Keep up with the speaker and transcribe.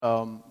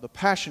the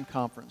Passion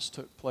Conference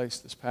took place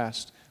this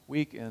past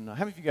week, and how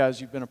many of you guys,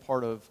 you've been a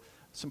part of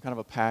some kind of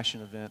a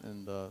Passion event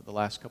in the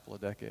last couple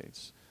of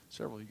decades?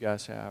 Several of you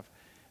guys have.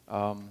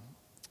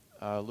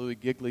 Louis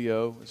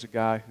Giglio is a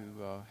guy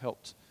who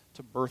helped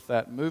to birth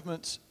that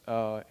movement,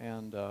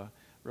 and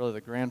really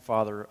the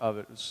grandfather of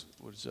it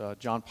was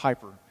John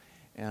Piper.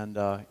 And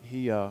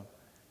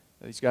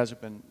these guys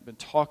have been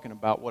talking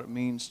about what it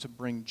means to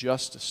bring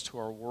justice to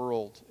our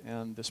world.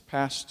 And this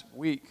past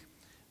week,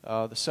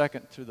 the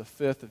 2nd through the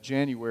 5th of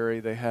January,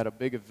 they had a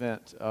big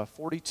event.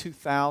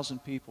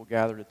 42,000 people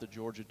gathered at the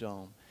Georgia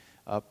Dome,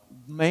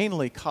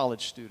 mainly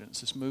college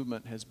students. This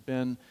movement has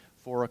been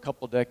for a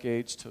couple of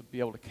decades to be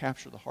able to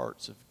capture the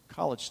hearts of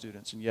college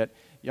students, and yet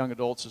young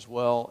adults as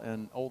well,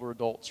 and older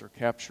adults are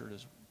captured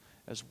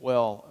as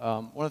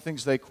well. One of the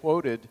things they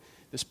quoted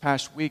this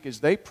past week as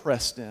they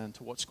pressed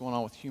into what's going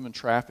on with human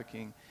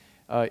trafficking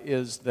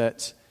is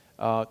that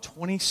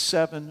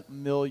 27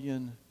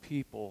 million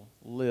people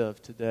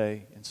live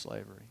today in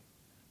slavery.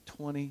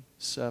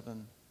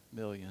 27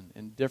 million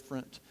in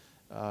different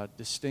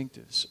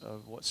distinctives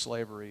of what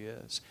slavery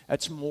is.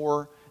 That's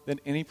more than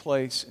any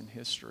place in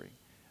history,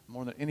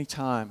 more than any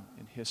time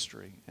in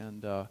history.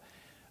 And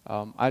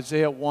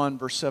Isaiah 1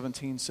 verse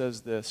 17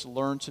 says this: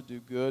 learn to do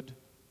good,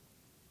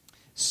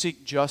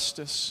 seek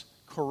justice,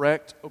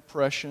 correct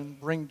oppression,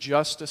 bring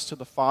justice to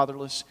the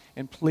fatherless,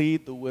 and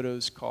plead the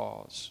widow's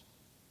cause.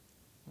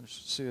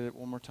 Let's see it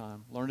one more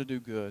time. Learn to do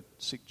good,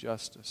 seek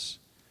justice,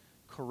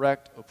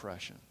 correct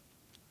oppression,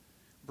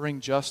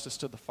 bring justice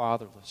to the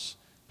fatherless,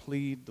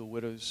 plead the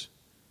widow's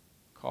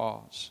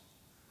cause.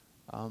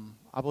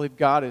 I believe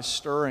God is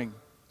stirring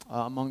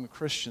among the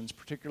Christians,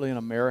 particularly in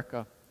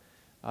America,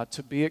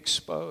 to be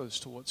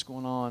exposed to what's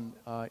going on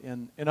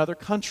in other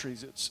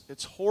countries.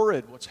 It's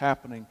horrid what's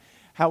happening.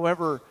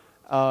 However,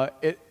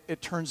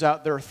 it turns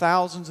out there are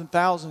thousands and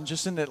thousands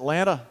just in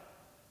Atlanta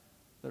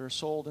that are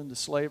sold into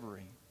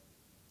slavery.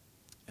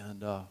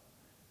 And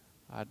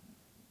I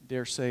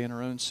dare say in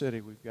our own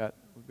city we've got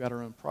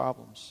our own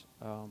problems.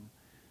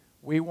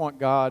 We want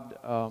God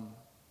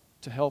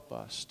to help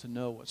us to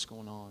know what's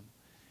going on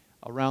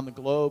around the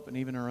globe and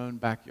even our own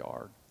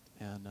backyard.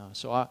 And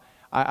so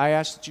I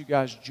ask that you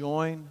guys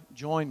join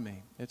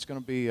me. It's going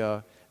to be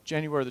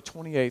January the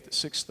 28th at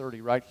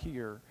 6:30 right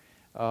here,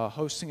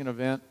 hosting an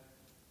event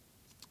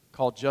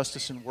called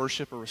Justice and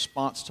Worship, a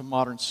response to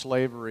modern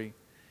slavery.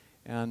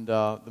 And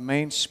the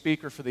main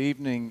speaker for the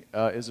evening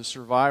is a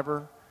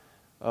survivor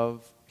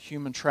of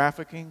human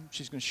trafficking.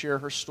 She's going to share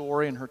her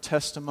story and her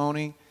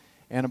testimony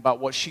and about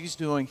what she's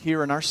doing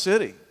here in our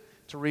city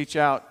to reach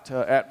out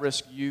to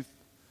at-risk youth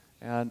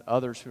and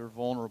others who are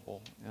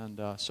vulnerable.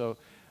 And so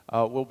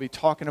we'll be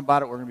talking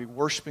about it. We're going to be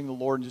worshiping the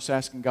Lord and just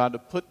asking God to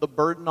put the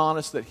burden on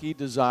us that He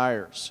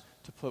desires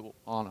to put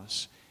on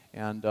us.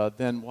 And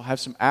then we'll have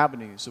some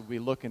avenues that we'll be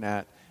looking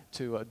at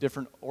to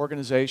different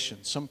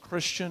organizations, some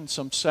Christian,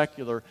 some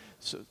secular,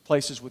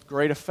 places with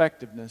great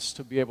effectiveness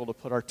to be able to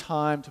put our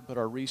time, to put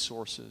our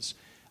resources,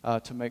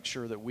 to make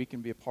sure that we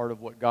can be a part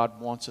of what God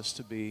wants us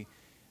to be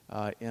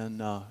in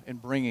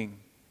bringing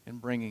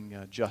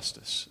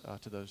justice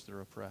to those that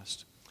are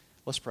oppressed.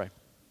 Let's pray.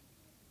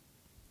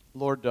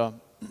 Lord,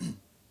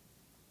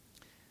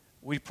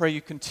 we pray you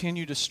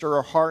continue to stir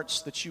our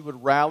hearts, that you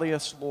would rally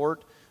us,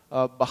 Lord,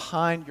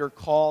 behind your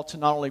call to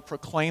not only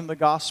proclaim the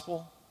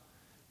gospel,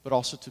 but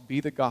also to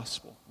be the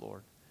gospel,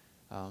 Lord.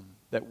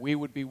 That we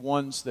would be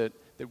ones that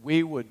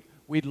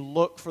we'd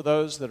look for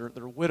those that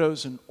are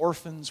widows and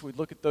orphans. We'd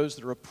look at those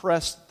that are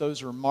oppressed, those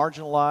that are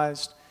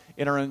marginalized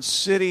in our own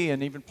city,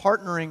 and even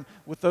partnering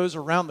with those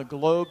around the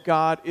globe,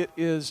 God. It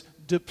is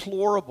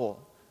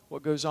deplorable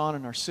what goes on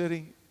in our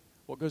city,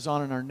 what goes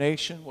on in our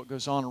nation, what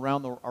goes on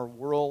around our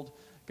world.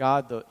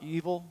 God, the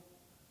evil,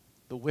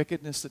 the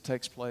wickedness that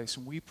takes place.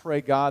 And we pray,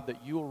 God,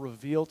 that you will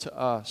reveal to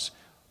us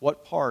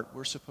what part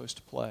we're supposed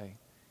to play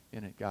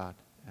in it, God.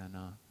 And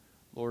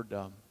Lord,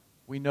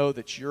 we know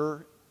that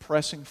you're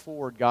pressing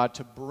forward, God,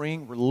 to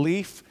bring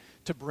relief,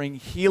 to bring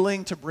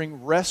healing, to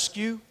bring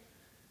rescue.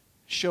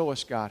 Show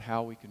us, God,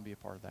 how we can be a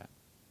part of that.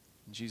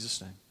 In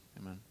Jesus' name,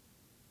 amen.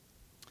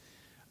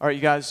 All right,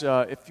 you guys,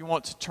 if you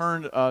want to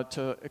turn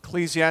to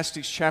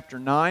Ecclesiastes chapter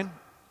 9,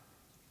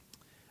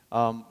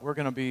 we're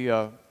going to be,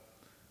 we're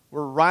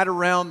right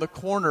around the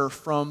corner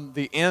from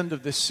the end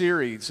of this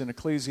series in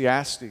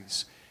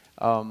Ecclesiastes.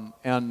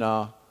 And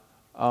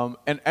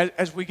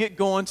as we get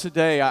going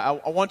today, I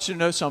want you to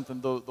know something.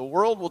 The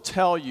world will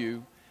tell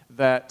you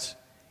that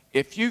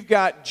if you've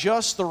got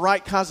just the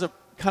right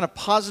kind of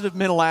positive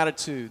mental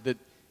attitude, that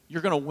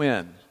you're going to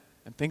win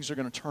and things are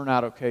going to turn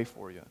out okay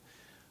for you.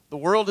 The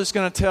world is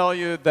going to tell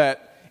you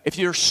that if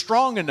you're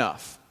strong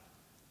enough,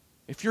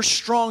 then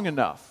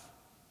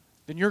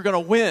you're going to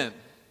win.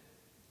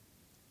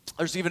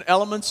 There's even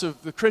elements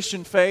of the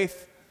Christian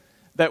faith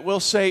that will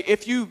say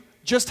if you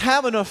just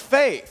have enough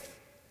faith,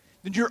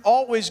 then you're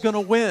always going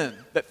to win,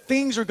 that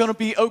things are going to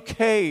be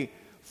okay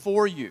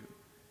for you.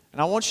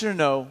 And I want you to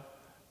know,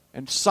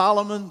 and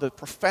Solomon, the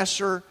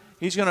professor,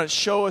 he's going to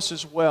show us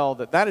as well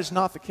that is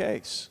not the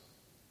case.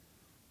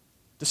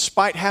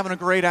 despite having a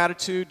great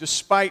attitude,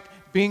 despite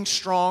being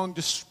strong,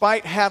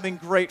 despite having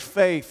great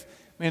faith,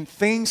 man,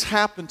 things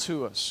happen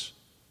to us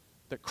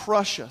that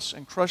crush us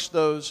and crush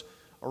those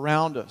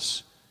around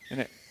us.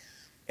 And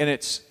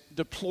it's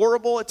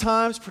deplorable at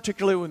times,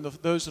 particularly when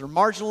those that are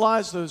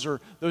marginalized,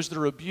 those that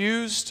are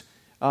abused.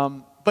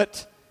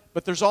 But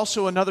there's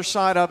also another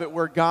side of it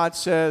where God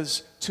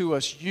says to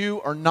us,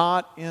 you are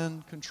not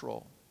in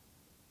control.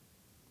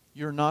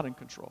 You're not in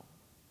control.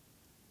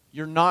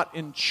 You're not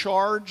in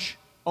charge.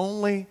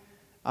 Only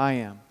I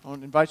am. I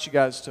want to invite you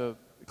guys to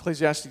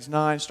Ecclesiastes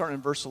 9, starting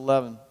in verse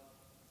 11.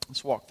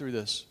 Let's walk through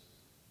this.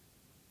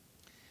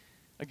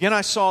 Again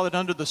I saw that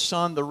under the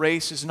sun the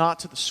race is not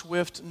to the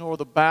swift, nor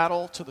the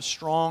battle to the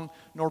strong,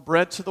 nor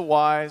bread to the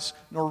wise,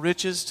 nor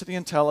riches to the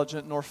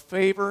intelligent, nor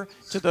favor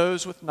to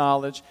those with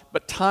knowledge,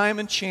 but time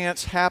and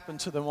chance happen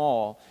to them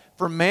all.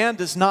 For man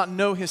does not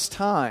know his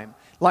time.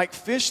 Like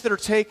fish that are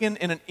taken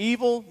in an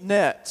evil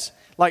net,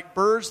 like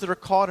birds that are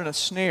caught in a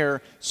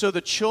snare, so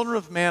the children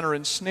of man are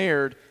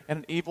ensnared in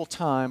an evil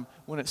time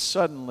when it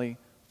suddenly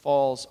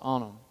falls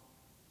on them.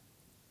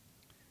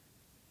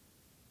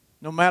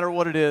 No matter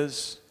what it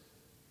is,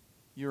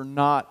 you're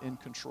not in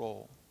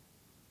control.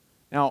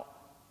 Now,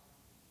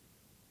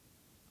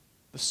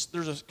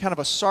 there's a kind of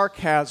a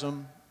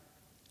sarcasm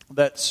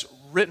that's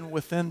written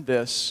within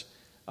this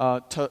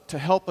to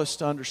help us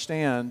to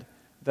understand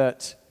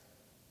that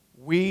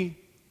we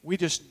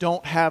just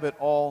don't have it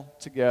all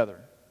together.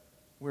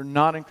 We're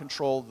not in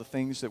control of the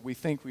things that we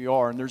think we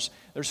are. And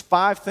there's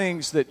 5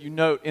 things that you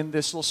note in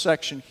this little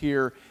section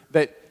here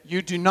that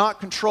you do not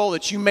control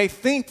that you may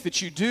think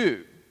that you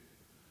do.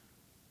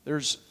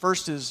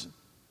 First is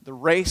the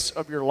race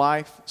of your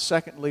life.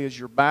 Secondly is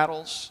your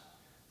battles.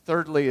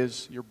 Thirdly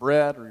is your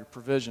bread or your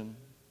provision.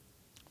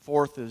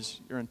 Fourth is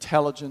your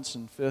intelligence.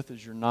 And fifth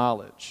is your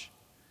knowledge.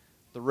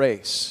 The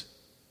race.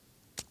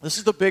 This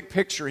is the big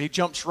picture. He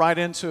jumps right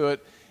into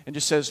it and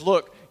just says,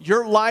 look,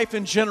 your life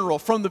in general,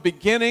 from the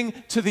beginning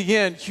to the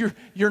end,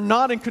 you're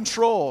not in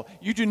control.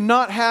 You do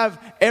not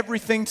have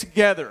everything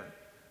together.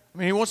 I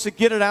mean, he wants to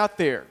get it out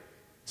there.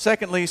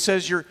 Secondly, he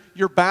says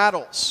your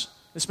battles.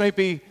 This may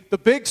be the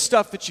big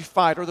stuff that you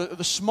fight or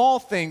the small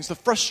things, the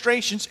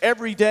frustrations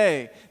every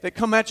day that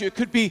come at you. It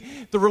could be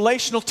the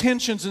relational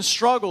tensions and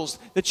struggles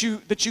that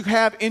you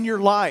have in your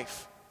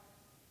life.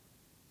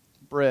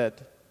 Bread,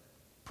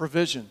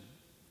 provision.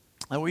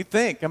 And we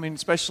think,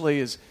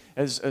 especially as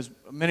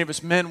many of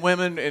us men,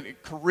 women, and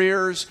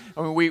careers,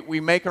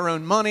 we make our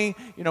own money.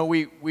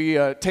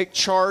 We take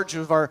charge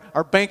of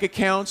our bank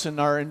accounts and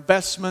our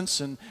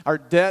investments and our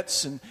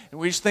debts, and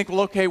we just think,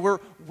 well, okay,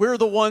 we're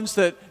the ones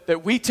that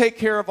we take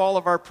care of all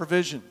of our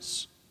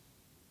provisions.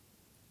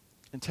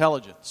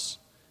 Intelligence.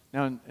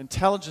 Now,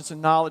 intelligence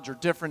and knowledge are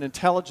different.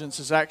 Intelligence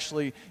is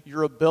actually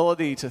your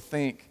ability to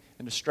think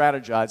and to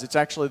strategize. It's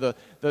actually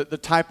the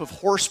type of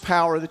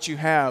horsepower that you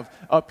have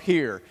up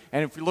here.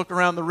 And if you look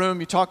around the room,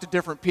 you talk to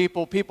different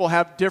people, people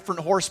have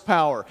different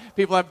horsepower.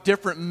 People have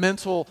different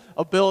mental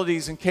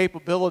abilities and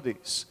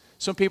capabilities.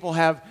 Some people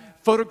have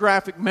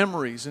photographic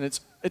memories, and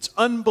it's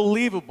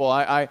unbelievable.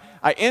 I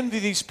envy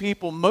these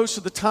people most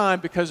of the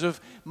time because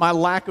of my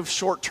lack of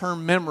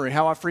short-term memory,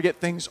 how I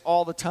forget things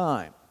all the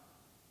time.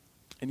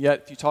 And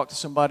yet, if you talk to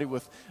somebody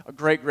with a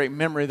great, great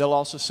memory, they'll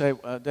also say,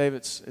 Dave,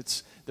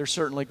 there's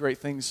certainly great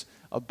things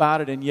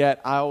about it, and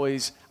yet I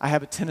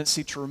have a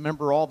tendency to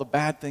remember all the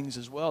bad things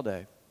as well,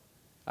 Dave.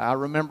 I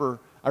don't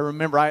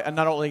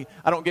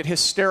get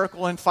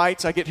hysterical in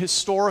fights, I get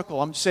historical.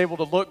 I'm just able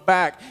to look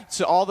back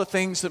to all the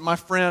things that my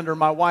friend or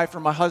my wife or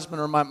my husband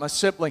or my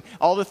sibling,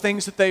 all the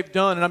things that they've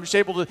done, and I'm just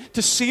able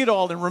to see it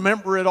all and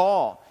remember it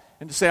all.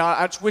 And to say,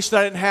 I just wish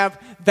that I didn't have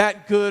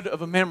that good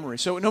of a memory.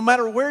 So no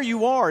matter where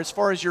you are, as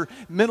far as your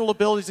mental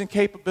abilities and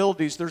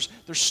capabilities, there's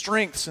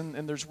strengths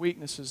and there's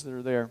weaknesses that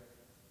are there.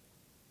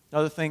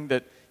 Another thing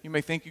that you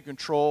may think you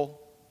control,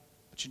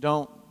 but you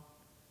don't,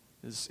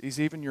 is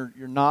even your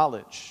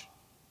knowledge.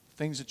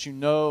 Things that you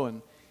know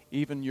and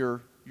even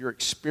your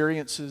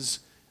experiences.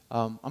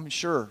 You're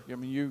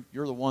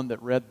the one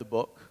that read the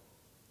book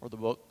or the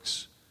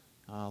books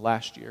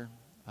last year.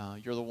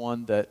 You're the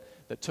one that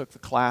took the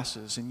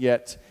classes, and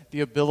yet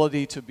the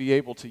ability to be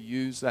able to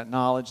use that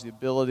knowledge,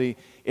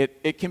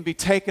 it can be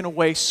taken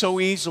away so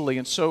easily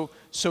and so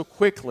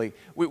quickly.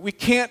 We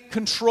can't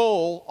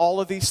control all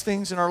of these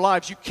things in our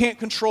lives. You can't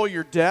control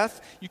your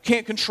death. You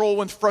can't control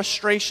when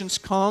frustrations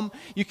come.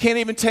 You can't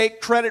even take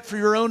credit for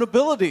your own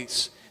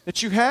abilities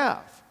that you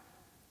have.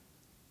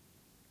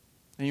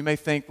 And you may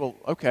think, well,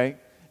 okay,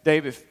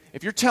 Dave,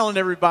 if you're telling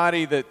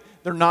everybody that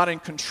they're not in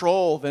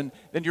control, then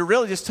you're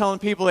really just telling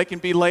people they can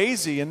be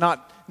lazy and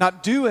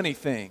not do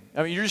anything.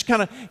 I mean, you're just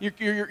kind of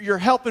you're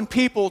helping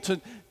people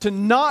to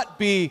not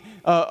be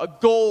a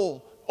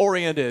goal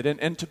oriented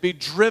and to be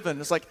driven.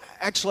 It's like,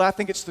 actually, I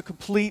think it's the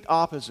complete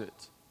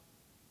opposite.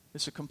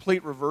 It's a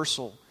complete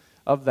reversal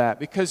of that.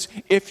 Because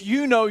if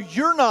you know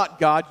you're not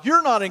God,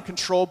 you're not in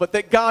control, but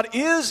that God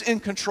is in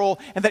control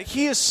and that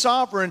He is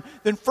sovereign,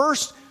 then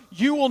first,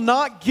 you will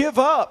not give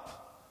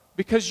up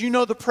because you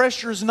know the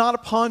pressure is not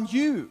upon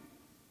you.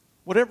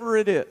 Whatever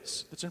it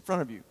is that's in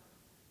front of you.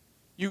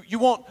 You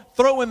won't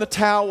throw in the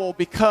towel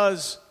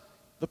because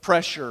the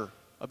pressure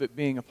of it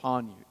being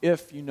upon you,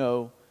 if you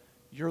know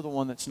you're the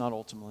one that's not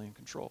ultimately in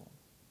control.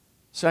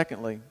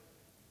 Secondly,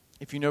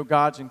 if you know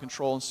God's in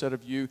control instead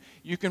of you,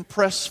 you can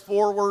press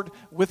forward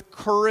with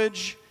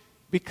courage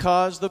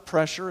because the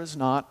pressure is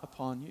not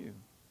upon you.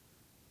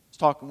 I was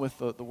talking with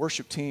the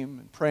worship team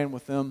and praying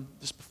with them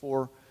just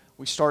before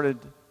we started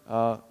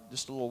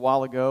just a little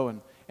while ago,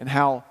 and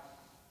how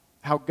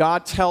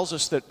God tells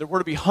us that we're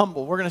to be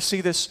humble. We're going to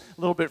see this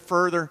a little bit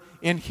further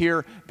in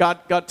here.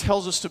 God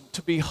tells us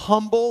to be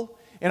humble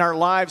in our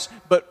lives,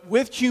 but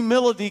with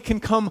humility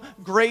can come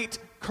great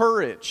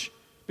courage.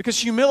 Because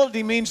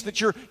humility means that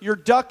you're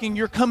ducking,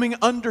 you're coming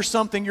under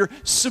something, you're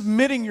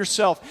submitting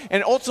yourself.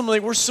 And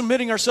ultimately, we're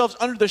submitting ourselves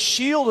under the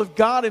shield of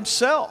God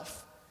Himself.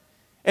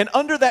 And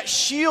under that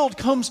shield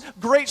comes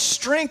great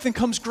strength and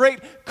comes great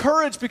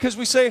courage, because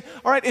we say,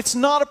 all right, it's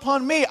not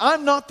upon me.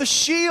 I'm not the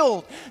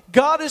shield.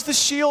 God is the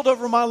shield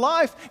over my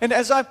life. And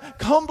as I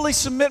humbly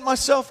submit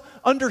myself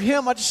under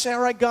Him, I just say,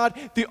 all right, God,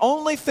 the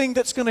only thing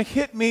that's going to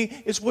hit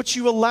me is what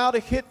you allow to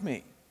hit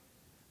me.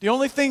 The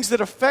only things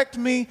that affect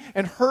me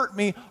and hurt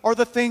me are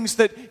the things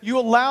that you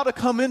allow to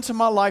come into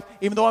my life,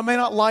 even though I may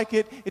not like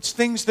it. It's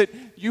things that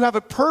you have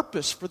a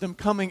purpose for them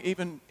coming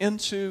even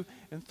into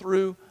and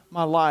through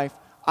my life.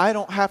 I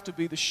don't have to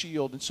be the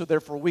shield, and so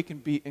therefore we can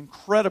be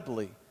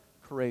incredibly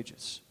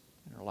courageous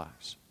in our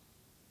lives.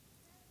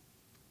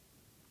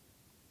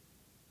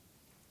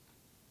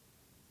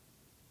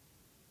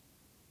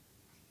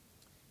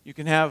 You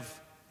can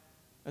have,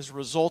 as a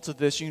result of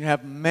this, you can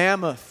have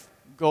mammoth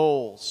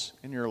goals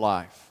in your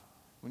life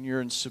when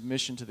you're in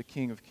submission to the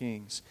King of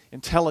Kings.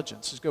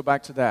 Intelligence, let's go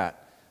back to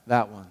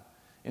that one.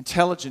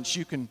 Intelligence,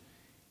 you can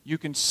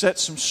set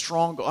some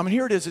strong goals. I mean,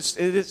 here it is.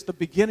 It is the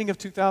beginning of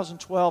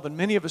 2012, and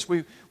many of us,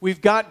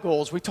 we've got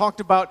goals. We talked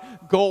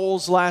about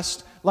goals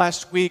last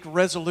week,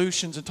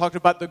 resolutions, and talked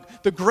about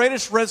the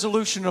greatest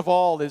resolution of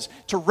all is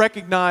to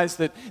recognize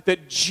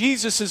that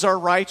Jesus is our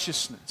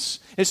righteousness.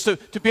 It's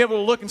to be able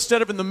to look,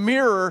 instead of in the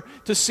mirror,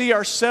 to see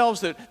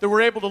ourselves, that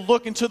we're able to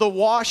look into the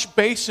wash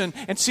basin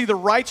and see the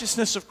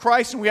righteousness of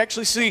Christ, and we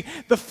actually see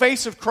the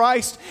face of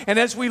Christ. And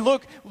as we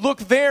look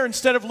there,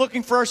 instead of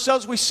looking for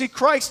ourselves, we see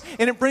Christ,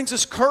 and it brings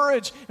us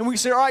courage. And we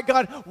say, all right,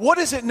 God, what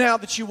is it now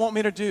that you want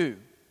me to do?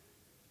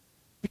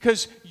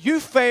 Because you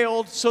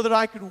failed so that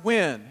I could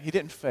win. He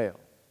didn't fail.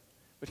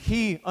 But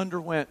He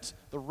underwent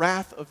the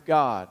wrath of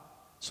God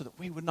so that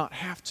we would not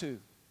have to.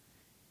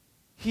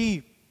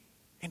 He,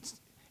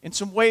 in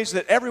some ways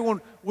that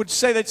everyone would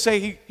say, they'd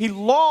say he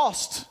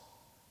lost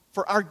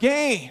for our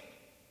gain.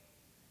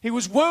 He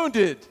was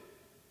wounded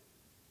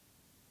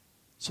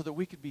so that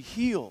we could be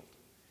healed.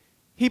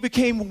 He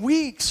became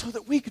weak so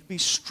that we could be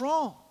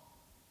strong.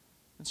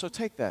 And so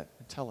take that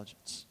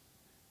intelligence.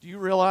 Do you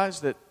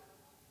realize that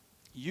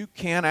you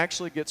can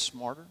actually get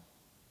smarter?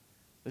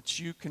 That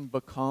you can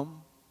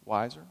become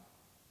wiser?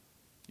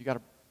 You got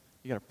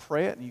to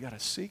pray it and you got to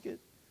seek it.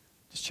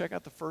 Just check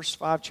out the first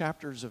 5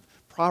 chapters of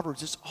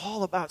Proverbs. It's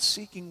all about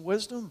seeking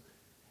wisdom.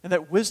 And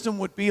that wisdom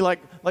would be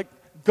like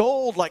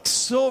gold, like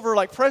silver,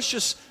 like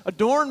precious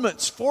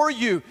adornments for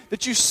you,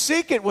 that you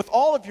seek it with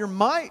all of your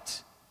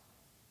might.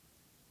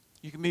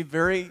 You can be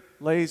very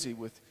lazy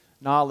with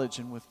knowledge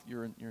and with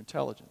your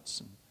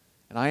intelligence.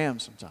 And I am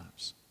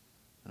sometimes.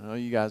 I know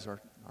you guys are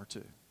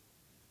too.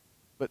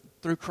 But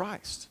through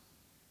Christ,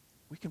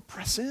 we can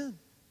press in.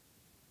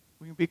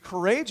 We can be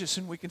courageous,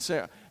 and we can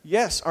say,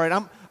 yes, all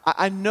right,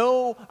 I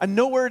know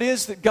where it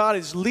is that God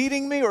is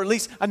leading me, or at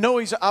least I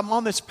know I'm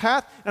on this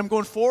path and I'm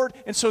going forward,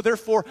 and so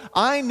therefore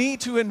I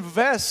need to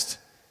invest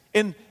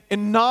in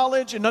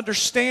knowledge and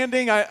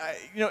understanding,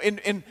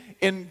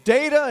 in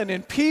data and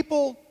in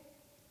people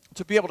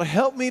to be able to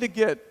help me to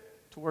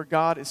get to where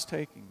God is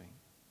taking me.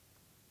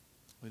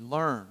 We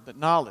learn that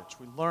knowledge,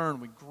 we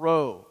learn, we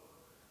grow.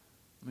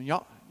 I mean,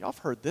 y'all have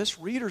heard this.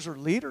 Readers are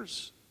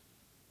leaders.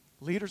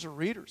 Leaders are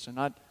readers. And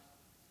I'd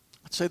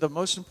say the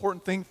most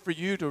important thing for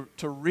you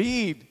to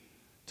read,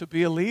 to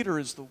be a leader,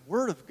 is the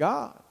Word of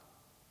God,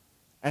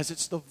 as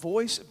it's the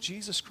voice of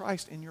Jesus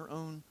Christ in your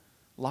own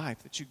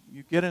life, that you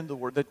get into the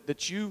Word,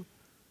 that you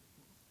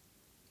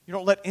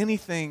don't let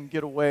anything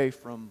get away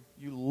from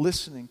you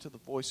listening to the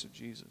voice of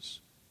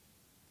Jesus.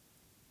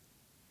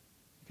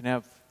 You can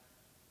have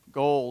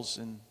goals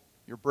in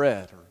your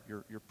bread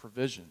or your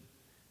provision.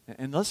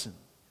 And listen,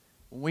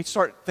 when we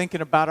start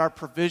thinking about our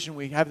provision,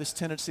 we have this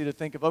tendency to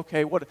think of,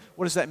 okay, what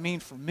does that mean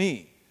for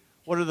me?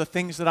 What are the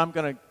things that I'm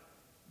going to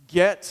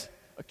get,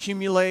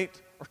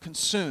 accumulate, or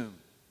consume?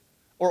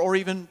 Or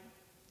even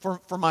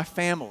for my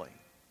family.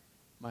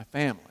 My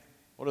family.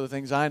 What are the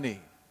things I need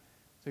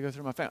to go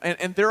through my family?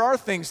 And there are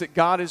things that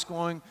God is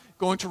going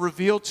to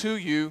reveal to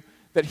you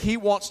that He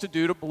wants to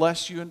do to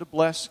bless you and to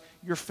bless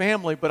your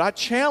family. But I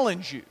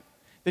challenge you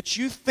that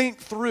you think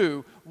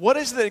through what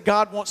is it that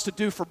God wants to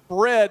do for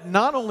bread,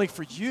 not only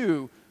for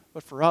you,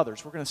 but for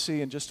others. We're going to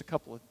see in just a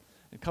couple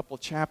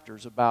of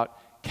chapters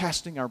about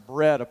casting our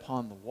bread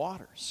upon the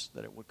waters,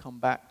 that it would come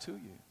back to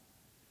you.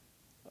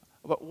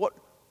 But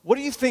what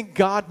do you think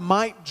God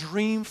might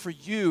dream for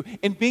you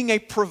in being a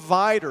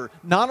provider,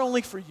 not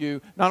only for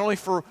you, not only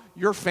for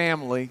your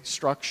family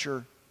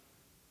structure,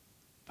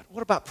 but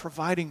what about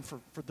providing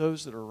for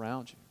those that are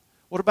around you?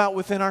 What about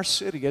within our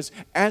city?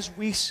 As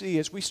we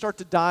start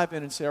to dive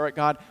in and say, all right,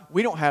 God,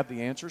 we don't have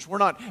the answers. We're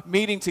not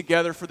meeting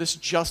together for this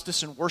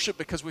justice and worship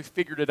because we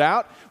figured it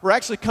out. We're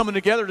actually coming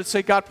together to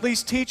say, God,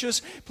 please teach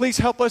us. Please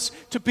help us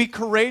to be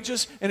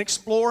courageous in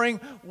exploring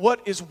what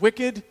is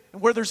wicked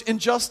and where there's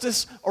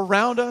injustice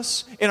around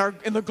us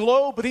in the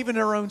globe, but even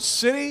in our own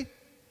city.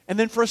 And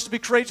then for us to be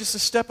courageous to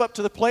step up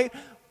to the plate.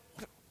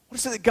 What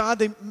is it that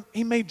God,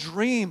 He may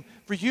dream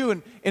for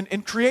you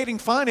in creating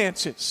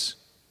finances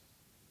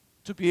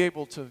to be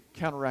able to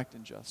counteract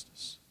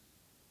injustice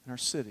in our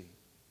city,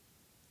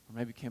 or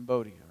maybe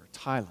Cambodia or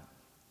Thailand?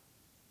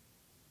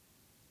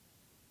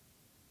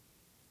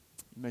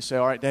 You may say,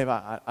 all right, Dave,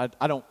 I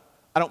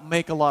don't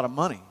make a lot of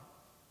money.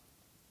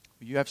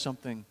 But you have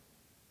something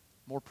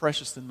more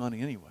precious than money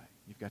anyway.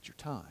 You've got your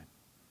time.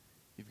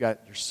 You've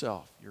got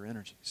yourself, your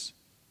energies.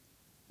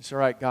 You say,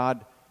 all right,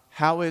 God,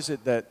 how is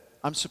it that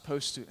I'm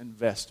supposed to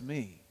invest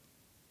me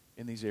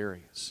in these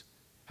areas?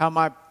 How am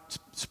I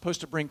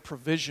supposed to bring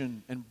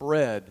provision and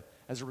bread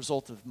as a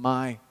result of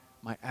my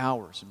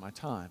hours and my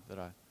time that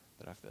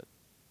I fit?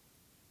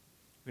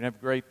 We can have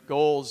great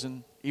goals,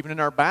 and even in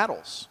our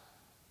battles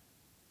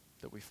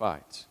that we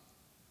fight.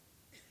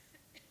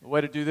 The way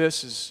to do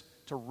this is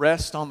to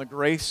rest on the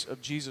grace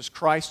of Jesus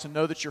Christ, to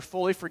know that you're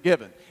fully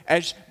forgiven.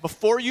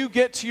 Before you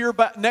get to your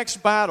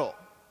next battle,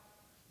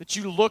 that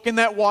you look in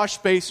that wash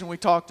basin we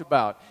talked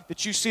about,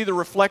 that you see the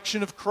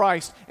reflection of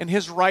Christ and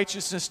His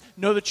righteousness,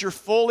 know that you're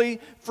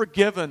fully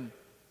forgiven.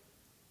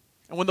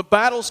 And when the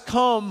battles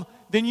come,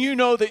 then you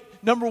know that,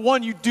 number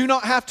one, you do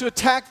not have to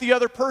attack the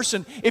other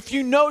person. If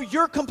you know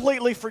you're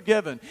completely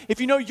forgiven, if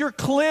you know you're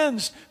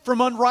cleansed from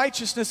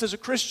unrighteousness as a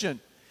Christian,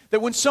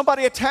 that when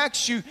somebody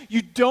attacks you,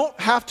 you don't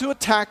have to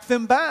attack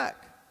them back.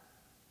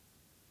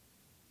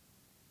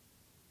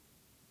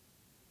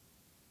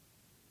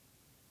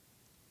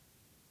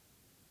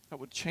 That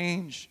would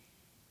change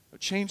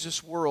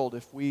this world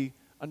if we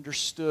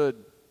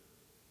understood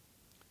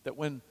that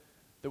when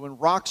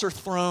rocks are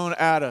thrown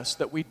at us,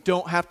 that we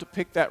don't have to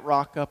pick that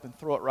rock up and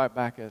throw it right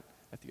back at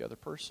the other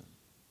person.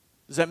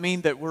 Does that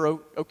mean that we're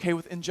okay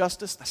with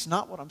injustice? That's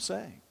not what I'm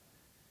saying.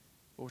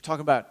 But we're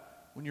talking about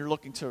when you're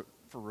looking for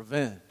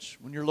revenge,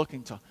 when you're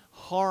looking to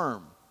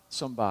harm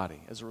somebody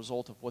as a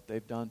result of what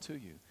they've done to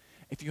you.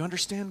 If you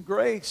understand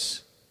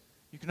grace,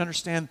 you can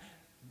understand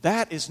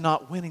that is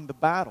not winning the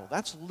battle.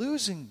 That's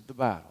losing the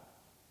battle.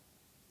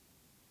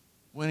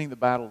 Winning the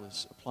battle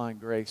is applying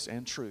grace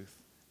and truth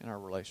in our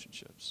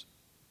relationships.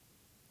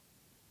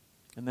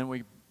 And then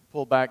we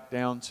pull back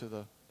down to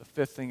the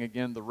fifth thing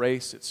again, the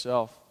race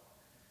itself.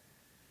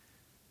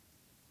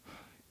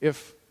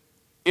 If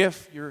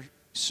you're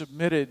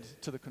submitted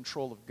to the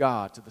control of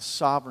God, to the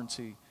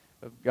sovereignty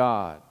of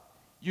God,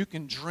 you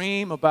can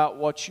dream about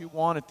what you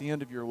want at the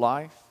end of your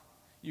life.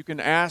 You can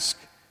ask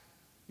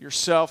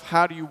yourself,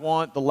 how do you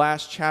want the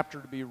last chapter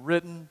to be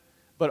written?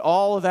 But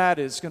all of that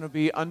is going to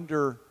be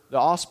under the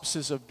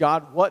auspices of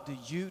God. What do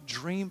you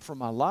dream for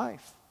my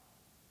life?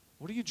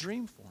 What do you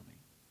dream for me?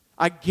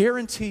 I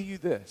guarantee you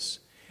this.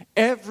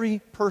 Every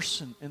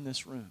person in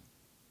this room,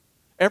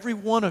 every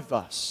one of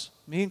us,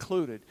 me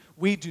included,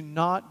 we do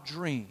not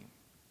dream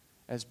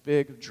as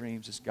big of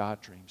dreams as God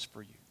dreams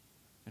for you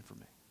and for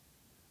me.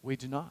 We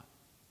do not.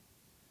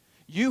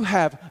 You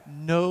have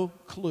no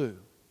clue.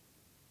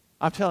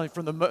 I'm telling you,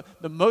 from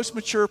the most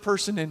mature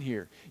person in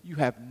here, you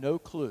have no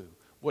clue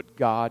what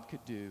God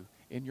could do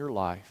in your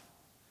life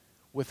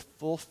with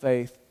full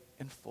faith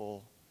and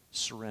full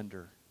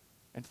surrender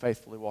and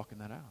faithfully walking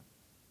that out.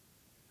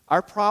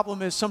 Our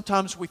problem is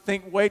sometimes we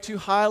think way too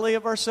highly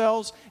of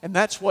ourselves, and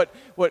that's what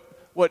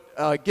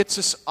gets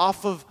us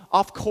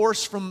off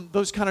course from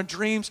those kind of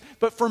dreams.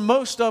 But for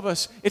most of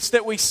us, it's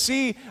that we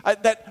see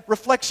that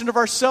reflection of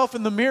ourselves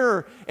in the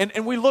mirror,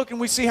 and we look and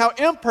we see how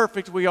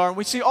imperfect we are, and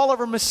we see all of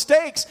our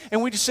mistakes,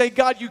 and we just say,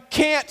 God, you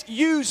can't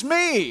use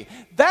me.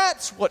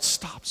 That's what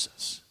stops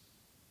us,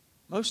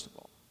 most of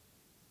all.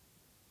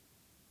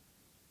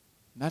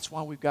 And that's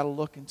why we've got to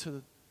look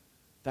into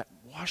that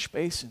wash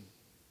basin.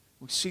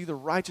 We see the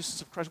righteousness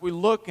of Christ. We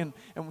look and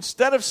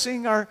instead of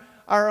seeing our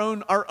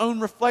own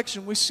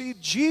reflection, we see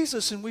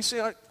Jesus, and we say,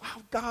 wow,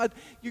 God,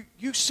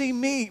 you see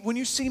me. When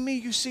you see me,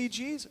 you see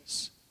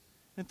Jesus.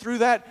 And through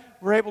that,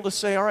 we're able to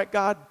say, all right,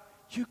 God,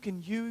 you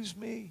can use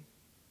me.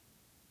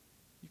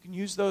 You can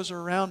use those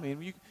around me.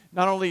 And you,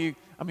 not only,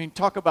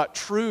 talk about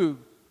true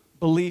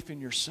belief in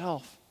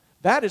yourself.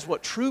 That is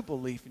what true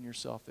belief in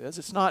yourself is.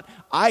 It's not,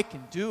 I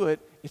can do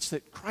it. It's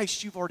that,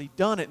 Christ, you've already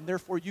done it, and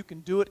therefore you can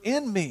do it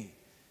in me.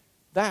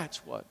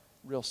 That's what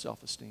real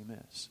self-esteem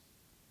is.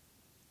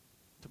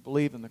 To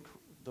believe in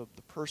the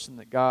person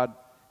that God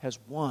has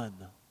won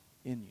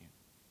in you.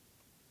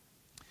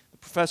 The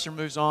professor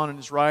moves on in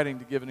his writing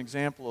to give an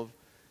example of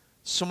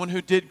someone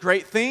who did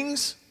great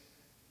things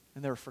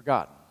and they were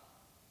forgotten.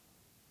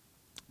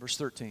 Verse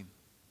 13.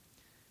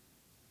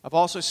 I've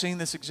also seen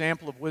this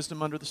example of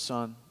wisdom under the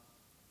sun.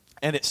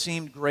 and it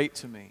seemed great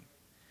to me.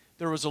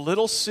 There was a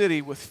little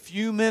city with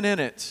few men in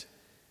it,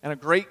 and a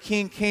great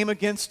king came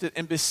against it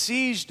and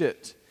besieged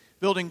it,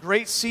 building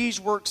great siege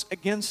works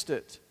against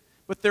it.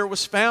 But there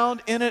was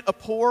found in it a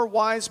poor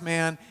wise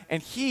man,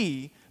 and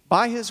he,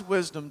 by his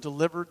wisdom,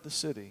 delivered the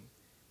city.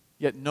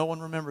 Yet no one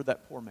remembered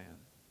that poor man.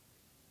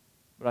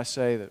 But I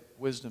say that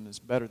wisdom is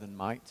better than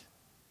might,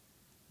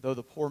 though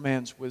the poor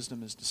man's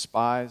wisdom is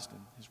despised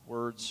and his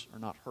words are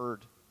not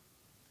heard.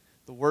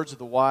 The words of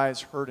the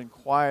wise heard in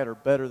quiet are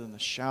better than the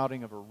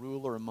shouting of a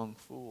ruler among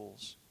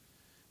fools.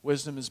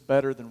 Wisdom is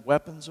better than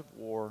weapons of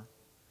war,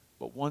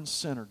 but one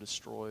sinner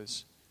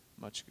destroys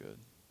much good.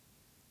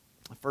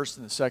 First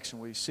in the section,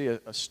 we see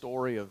a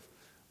story of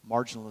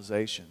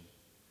marginalization,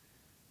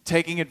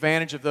 taking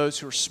advantage of those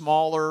who are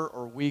smaller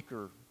or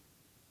weaker.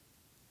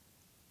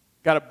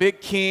 Got a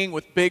big king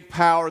with big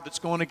power that's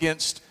going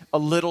against a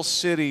little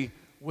city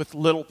with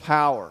little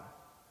power.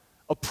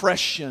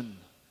 Oppression,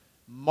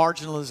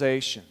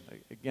 marginalization.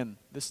 Again,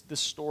 this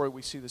story,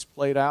 we see this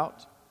played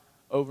out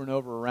over and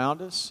over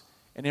around us.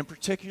 And in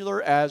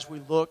particular, as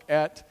we look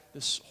at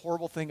this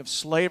horrible thing of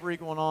slavery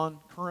going on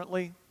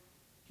currently,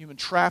 human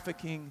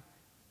trafficking,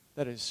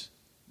 that is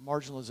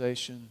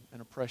marginalization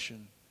and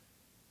oppression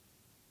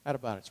at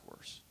about its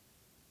worst.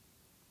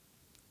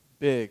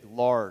 Big,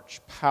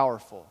 large,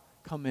 powerful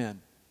come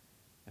in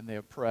and they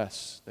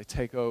oppress, they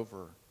take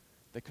over,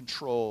 they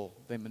control,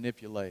 they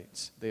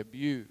manipulate, they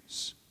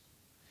abuse.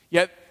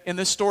 Yet in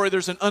this story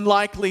there's an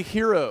unlikely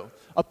hero,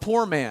 a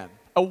poor man,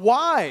 a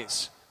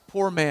wise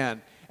poor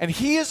man, and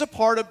he is a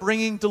part of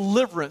bringing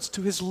deliverance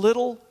to his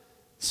little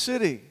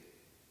city.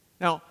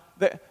 Now,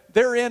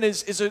 therein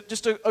is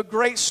just a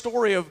great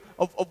story of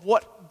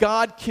what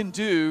God can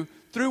do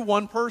through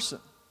one person.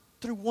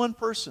 Through one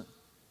person.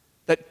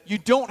 That you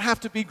don't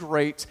have to be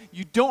great.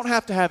 You don't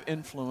have to have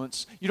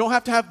influence. You don't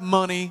have to have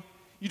money.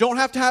 You don't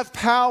have to have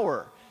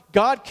power.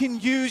 God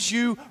can use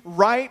you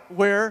right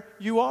where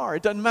you are.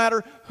 It doesn't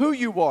matter who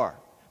you are.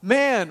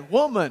 Man,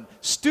 woman,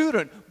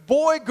 student,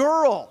 boy,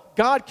 girl.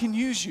 God can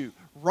use you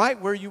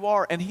right where you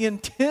are. And He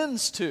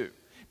intends to.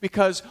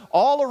 Because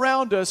all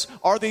around us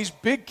are these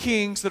big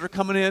kings that are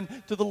coming in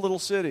to the little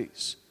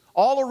cities.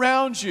 All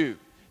around you,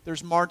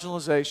 there's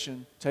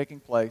marginalization taking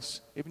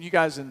place. Even you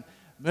guys in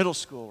middle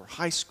school or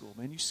high school,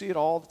 man, you see it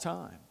all the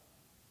time.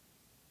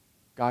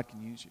 God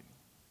can use you.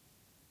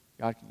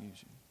 God can use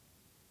you.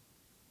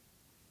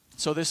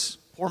 So this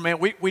poor man,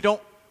 we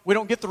don't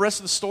get the rest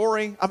of the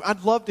story.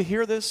 I'd love to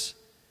hear this.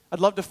 I'd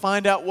love to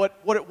find out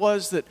what it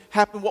was that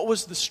happened. What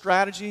was the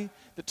strategy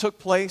that took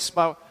place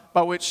by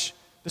which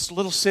this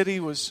little city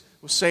was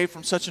saved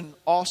from such an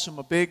awesome,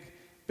 a big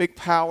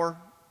power.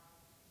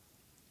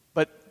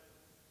 But,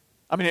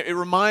 I mean, it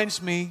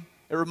reminds me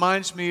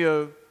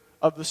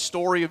of the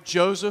story of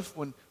Joseph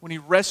when he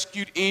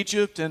rescued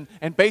Egypt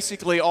and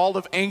basically all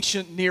of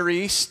ancient Near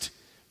East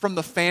from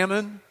the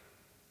famine.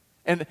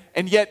 And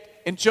yet,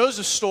 in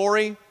Joseph's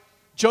story,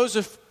 it's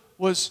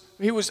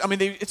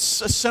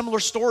a similar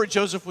story.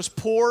 Joseph was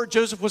poor.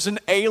 Joseph was an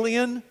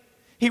alien.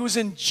 He was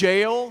in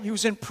jail. He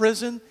was in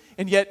prison.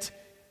 And yet,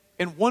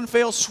 in one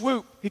fell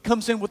swoop, he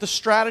comes in with a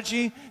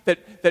strategy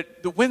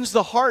that wins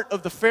the heart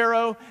of the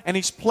Pharaoh, and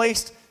he's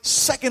placed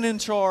second in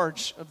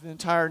charge of the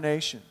entire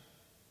nation.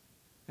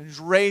 And he's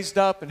raised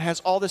up and has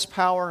all this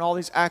power and all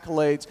these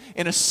accolades.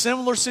 In a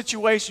similar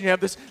situation, you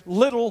have this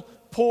little,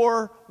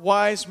 poor,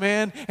 wise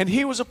man, and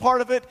he was a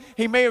part of it.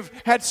 He may have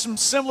had some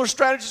similar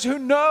strategies. Who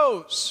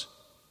knows?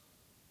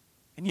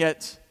 And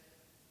yet,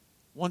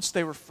 once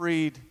they were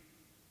freed,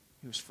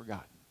 he was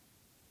forgotten.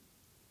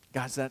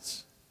 Guys,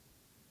 that's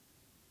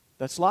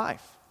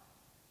life.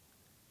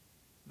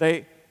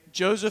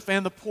 Joseph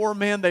and the poor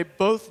man, they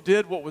both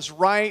did what was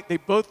right. They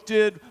both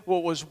did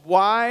what was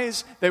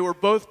wise. They were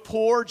both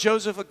poor.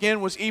 Joseph,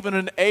 again, was even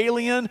an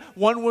alien.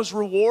 One was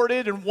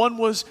rewarded and one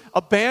was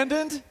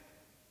abandoned.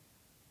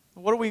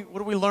 What do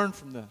we learn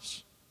from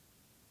this?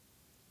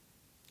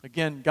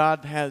 Again,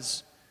 God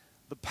has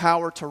the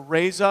power to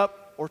raise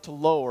up or to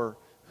lower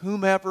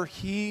whomever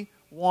He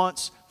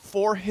wants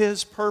for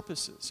His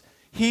purposes.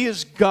 He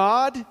is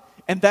God,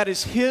 and that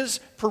is His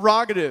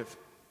prerogative.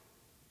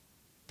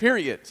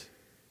 Period.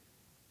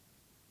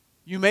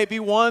 You may be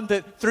one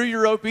that through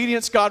your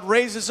obedience God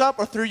raises up,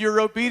 or through your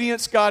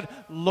obedience God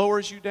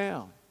lowers you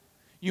down.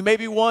 You may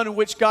be one in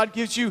which God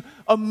gives you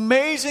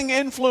amazing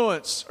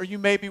influence, or you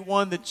may be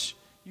one that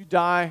you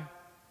die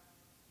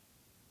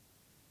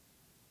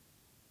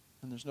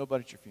and there's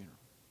nobody at your funeral.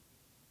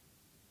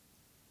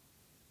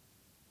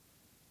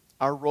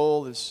 Our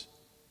role is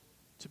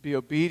to be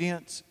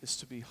obedient, is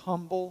to be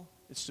humble,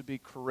 is to be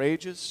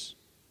courageous.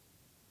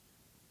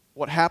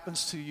 What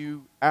happens to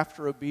you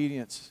after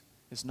obedience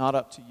is not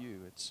up to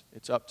you.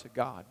 It's up to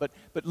God. But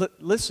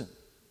listen.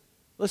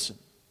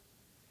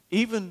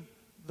 Even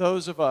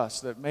those of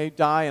us that may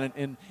die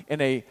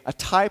in a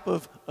type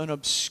of an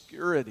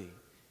obscurity,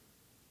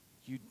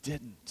 you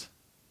didn't.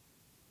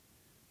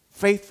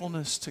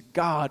 Faithfulness to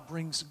God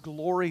brings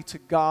glory to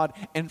God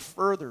and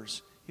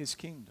furthers His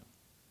kingdom.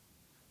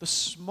 The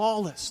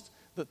smallest,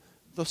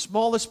 the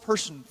smallest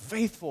person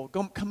faithful,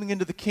 coming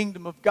into the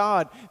kingdom of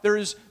God, there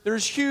is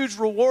huge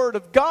reward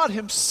of God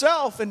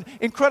himself and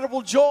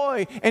incredible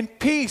joy and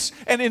peace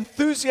and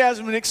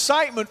enthusiasm and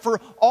excitement for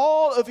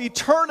all of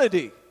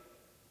eternity.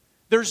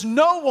 There's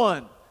no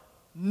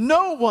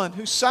one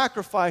who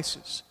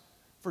sacrifices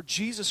for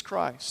Jesus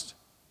Christ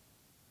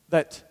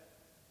that,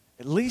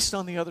 at least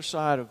on the other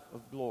side of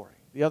glory,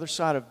 the other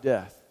side of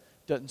death,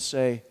 doesn't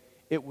say,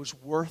 it was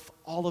worth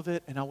all of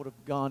it, and I would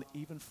have gone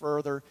even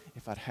further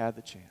if I'd had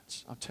the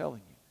chance. I'm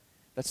telling you.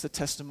 That's the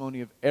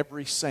testimony of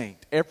every saint.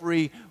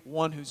 Every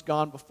one who's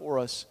gone before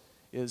us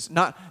is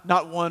not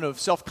one of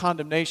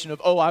self-condemnation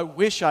of, I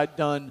wish I'd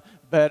done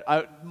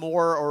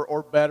more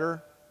or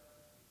better,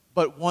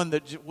 but one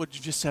that would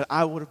just said,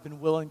 I would have been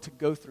willing to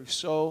go through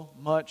so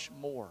much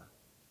more.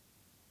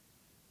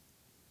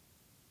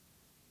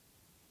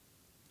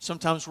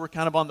 Sometimes we're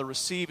kind of on the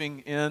receiving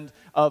end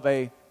of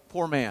a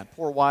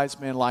poor wise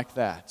man like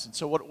that. And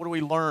so what do we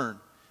learn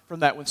from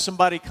that? When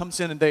somebody comes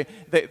in and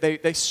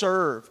they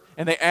serve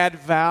and they add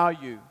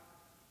value,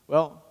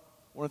 well,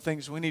 one of the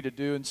things we need to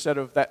do instead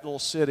of that little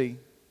city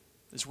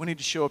is we need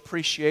to show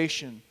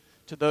appreciation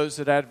to those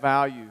that add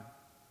value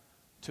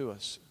to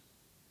us.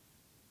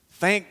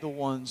 Thank the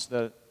ones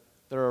that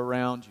are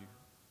around you.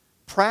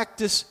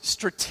 Practice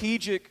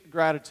strategic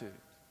gratitude.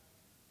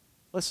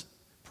 Listen,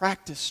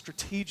 practice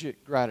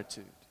strategic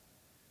gratitude.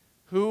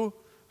 Who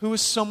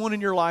is someone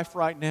in your life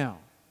right now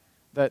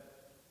that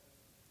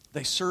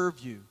they serve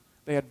you,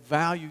 they add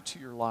value to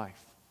your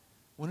life?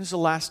 When is the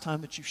last time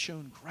that you've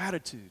shown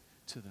gratitude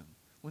to them?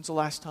 When's the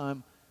last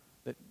time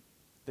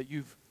that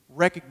you've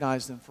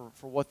recognized them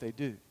for what they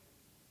do?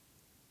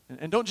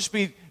 And don't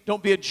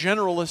be a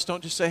generalist.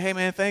 Don't just say, hey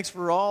man, thanks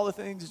for all the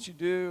things that you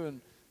do.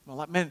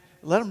 And man,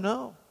 let them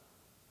know.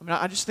 I mean,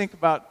 I just think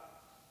about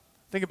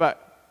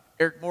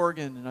Eric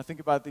Morgan, and I think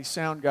about these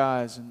sound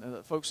guys and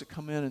the folks that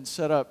come in and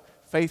set up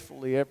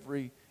faithfully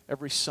every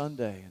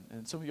Sunday,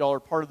 and some of y'all are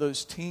part of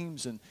those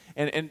teams, and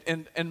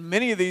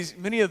many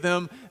of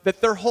them, that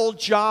their whole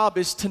job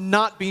is to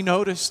not be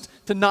noticed,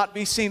 to not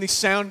be seen. These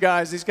sound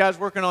guys, these guys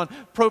working on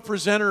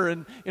ProPresenter,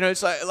 and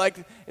it's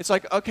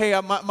like okay,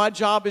 my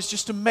job is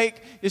just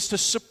to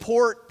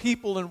support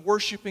people in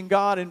worshiping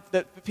God, and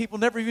that people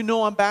never even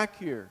know I'm back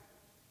here.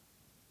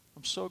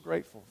 I'm so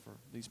grateful for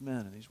these men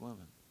and these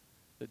women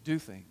that do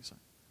things,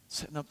 like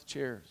setting up the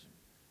chairs,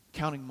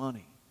 counting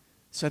money,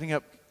 setting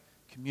up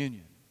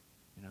communion,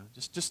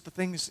 just the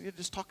things,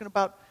 just talking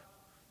about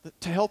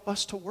to help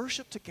us to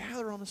worship, to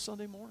gather on a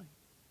Sunday morning.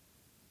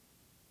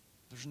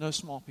 There's no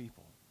small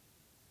people.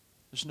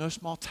 There's no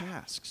small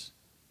tasks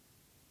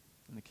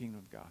in the kingdom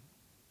of God.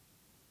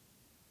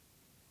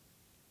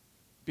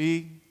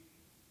 Be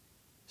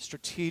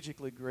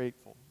strategically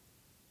grateful.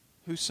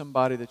 Who's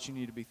somebody that you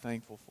need to be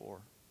thankful for?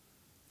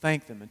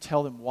 Thank them and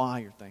tell them why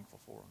you're thankful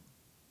for them.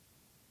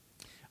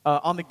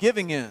 On the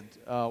giving end,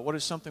 what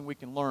is something we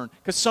can learn?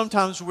 Because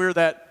sometimes we're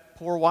that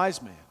poor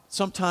wise man.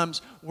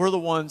 Sometimes we're the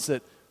ones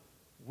that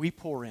we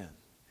pour in.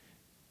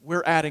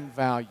 We're adding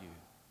value.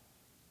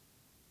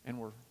 And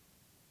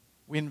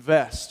we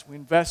invest. We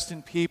invest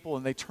in people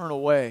and they turn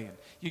away. And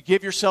you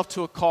give yourself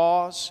to a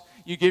cause.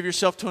 You give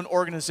yourself to an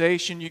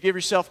organization. You give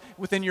yourself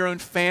within your own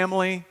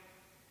family.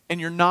 And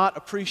you're not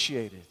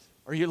appreciated.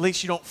 Or at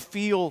least you don't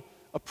feel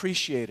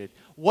appreciated.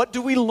 What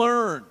do we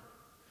learn?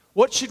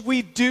 What should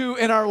we do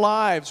in our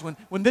lives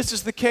when this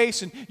is the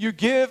case and you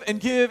give and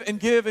give and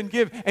give and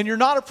give and you're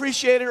not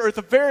appreciated, or at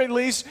the very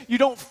least you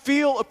don't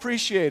feel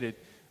appreciated?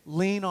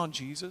 Lean on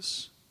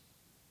Jesus.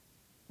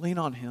 Lean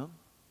on Him.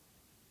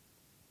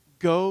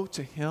 Go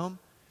to Him,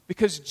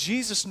 because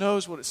Jesus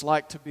knows what it's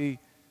like to be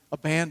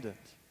abandoned.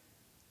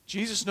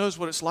 Jesus knows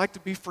what it's like to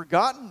be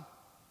forgotten.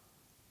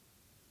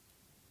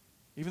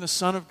 Even the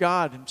Son of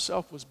God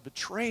Himself was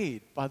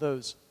betrayed by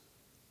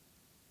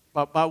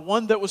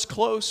one that was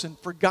close, and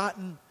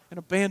forgotten and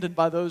abandoned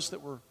by those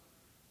that were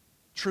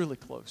truly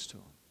close to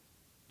Him.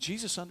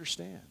 Jesus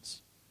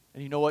understands.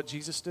 And you know what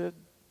Jesus did?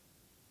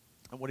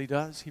 And what He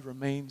does? He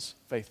remains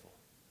faithful.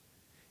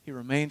 He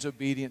remains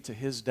obedient to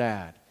His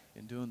dad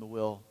in doing the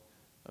will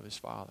of His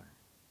Father.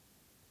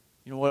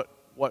 You know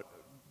what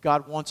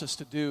God wants us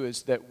to do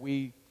is that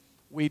we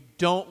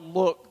don't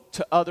look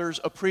to others'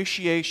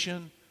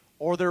 appreciation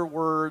or their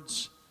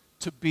words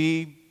to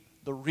be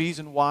the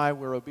reason why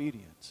we're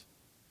obedient.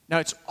 Now,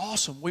 it's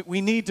awesome.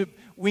 We need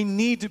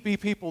to be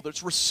people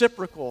that's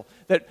reciprocal,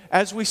 that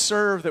as we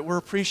serve, that we're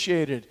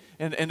appreciated,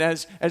 and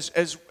as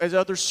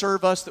others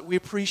serve us, that we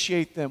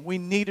appreciate them. We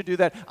need to do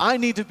that. I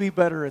need to be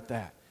better at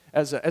that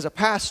as a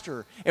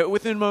pastor,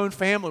 within my own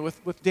family,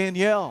 with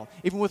Danielle,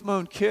 even with my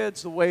own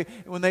kids, the way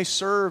when they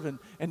serve,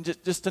 and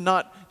just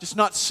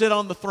not sit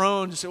on the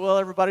throne and say, well,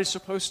 everybody's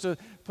supposed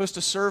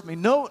to serve me.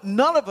 No,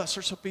 none of us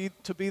are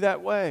supposed to be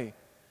that way.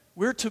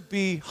 We're to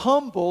be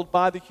humbled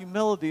by the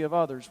humility of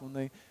others when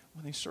they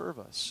serve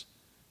us.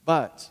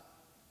 But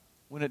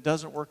when it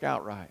doesn't work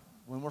out right,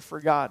 when we're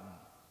forgotten,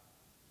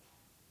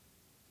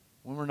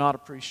 when we're not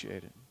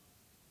appreciated,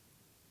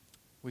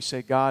 we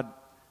say, God,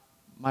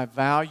 my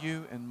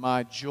value and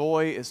my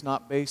joy is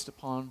not based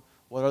upon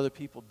what other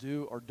people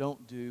do or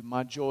don't do.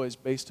 My joy is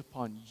based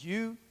upon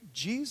you,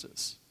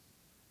 Jesus,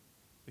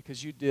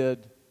 because you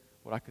did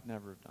what I could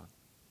never have done.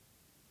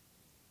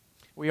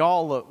 We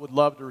all would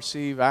love to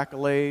receive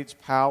accolades,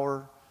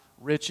 power,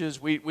 riches.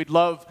 We'd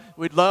love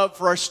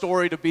for our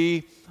story to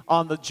be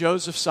on the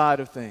Joseph side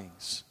of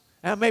things.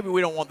 And maybe we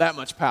don't want that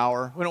much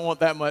power. We don't want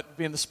that much,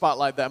 be in the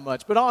spotlight that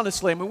much. But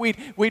honestly, I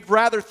mean, we'd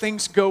rather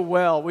things go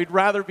well. We'd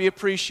rather be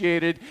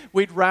appreciated.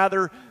 We'd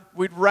rather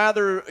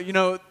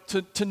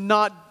to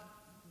not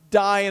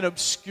die in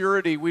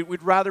obscurity.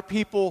 We'd rather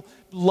people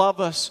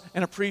love us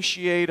and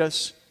appreciate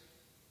us.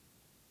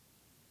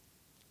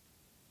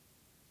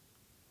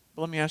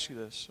 But let me ask you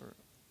this.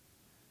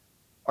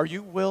 Are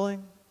you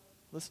willing,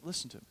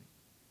 listen to me,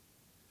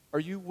 are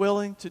you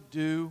willing to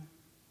do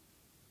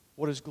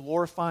what is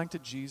glorifying to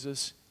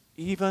Jesus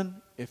even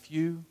if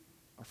you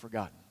are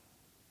forgotten?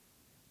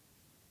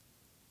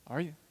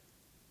 Are you?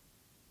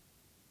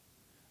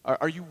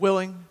 Are you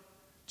willing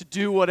to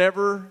do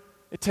whatever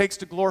it takes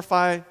to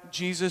glorify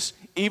Jesus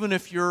even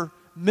if you're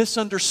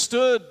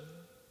misunderstood?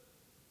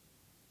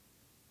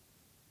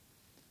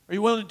 Are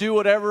you willing to do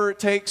whatever it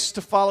takes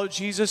to follow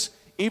Jesus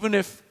even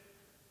if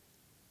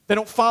they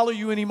don't follow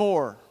you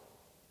anymore?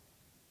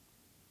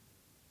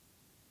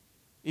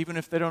 Even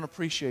if they don't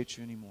appreciate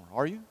you anymore.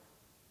 Are you?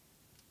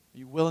 Are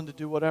you willing to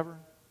do whatever?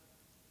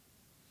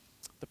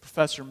 The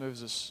professor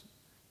moves us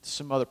to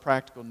some other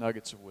practical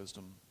nuggets of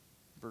wisdom.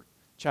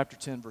 Chapter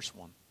 10, verse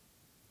 1.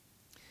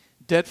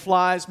 Dead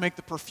flies make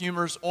the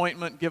perfumer's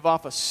ointment give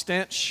off a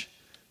stench,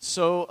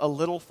 so a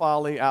little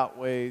folly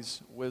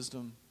outweighs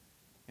wisdom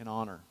and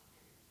honor.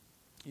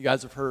 You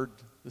guys have heard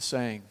the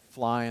saying,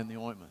 fly in the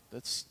ointment.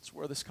 That's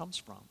where this comes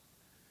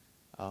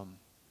from.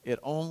 It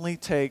only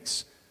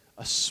takes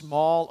a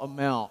small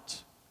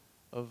amount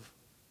of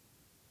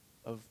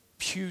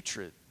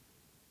putrid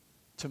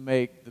to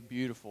make the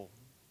beautiful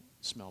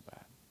smell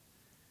bad.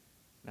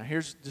 Now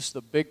here's just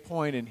the big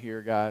point in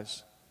here,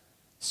 guys.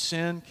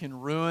 Sin can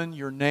ruin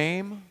your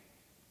name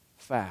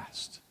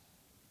fast.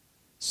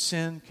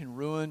 Sin can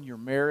ruin your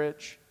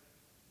marriage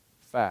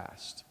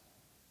fast.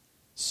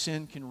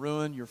 Sin can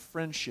ruin your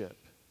friendship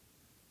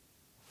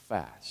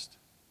fast.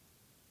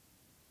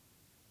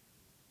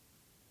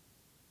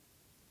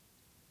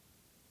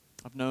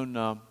 I've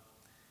known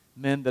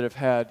men that have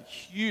had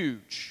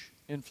huge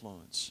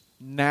influence,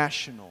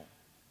 national,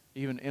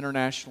 even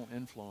international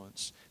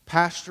influence.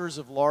 Pastors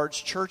of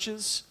large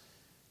churches,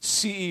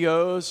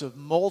 CEOs of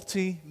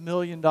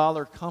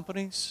multi-million-dollar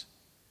companies,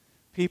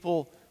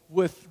 people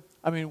where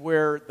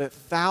the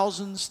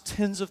thousands,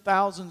 tens of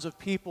thousands of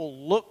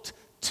people looked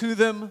to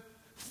them,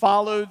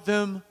 followed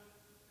them,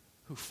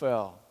 who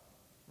fell.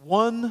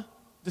 One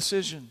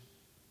decision,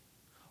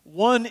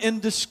 one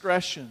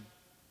indiscretion,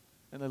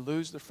 and they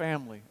lose their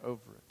family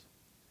over it.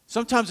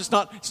 Sometimes it's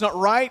not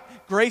right.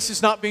 Grace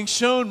is not being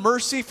shown.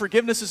 Mercy,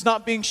 forgiveness is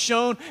not being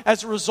shown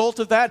as a result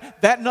of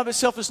that. That in of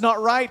itself is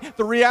not right.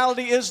 The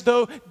reality is,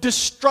 though,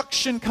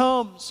 destruction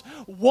comes.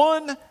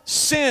 One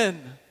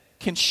sin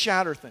can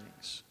shatter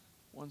things.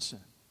 One sin.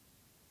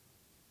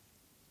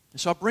 And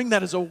so I bring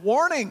that as a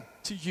warning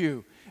to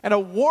you and a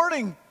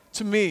warning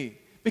to me,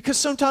 because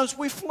sometimes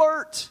we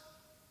flirt.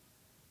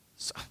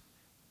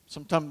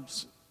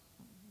 Sometimes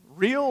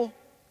real.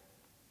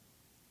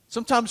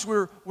 Sometimes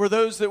we're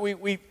those that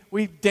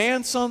we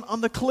dance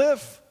on the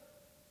cliff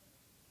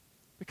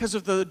because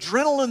of the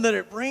adrenaline that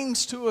it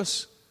brings to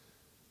us,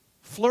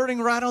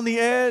 flirting right on the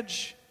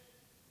edge.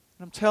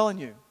 And I'm telling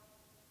you,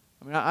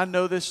 I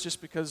know this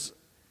just because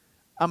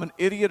I'm an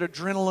idiot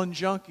adrenaline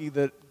junkie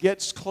that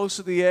gets close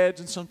to the edge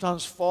and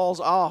sometimes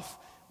falls off,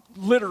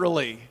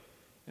 literally,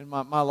 in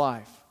my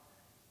life.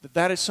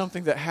 That is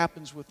something that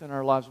happens within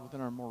our lives,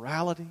 within our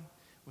morality,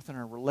 within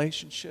our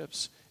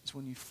relationships. Is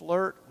when you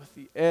flirt with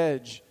the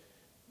edge,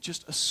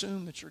 just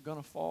assume that you're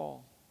going to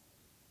fall.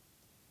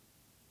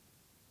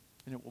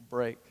 And it will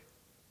break.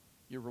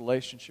 Your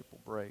relationship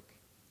will break.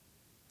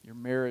 Your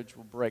marriage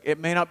will break. It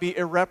may not be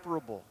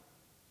irreparable,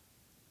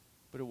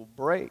 but it will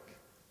break.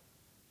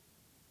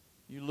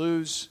 You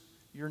lose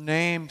your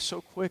name so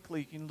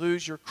quickly. You can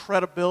lose your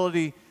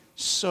credibility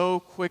so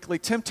quickly.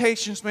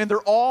 Temptations, man, they're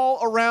all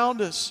around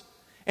us.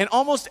 And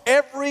almost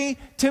every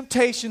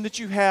temptation that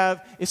you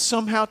have is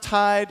somehow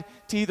tied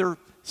to either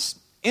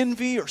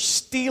envy or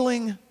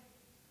stealing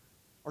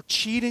or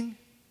cheating.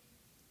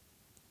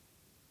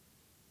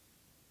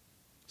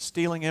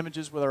 Stealing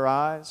images with our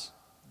eyes,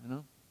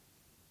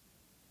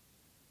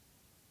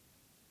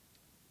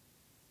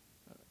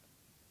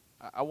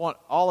 I want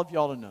all of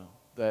y'all to know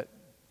that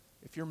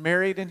if you're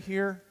married in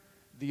here,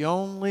 the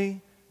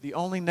only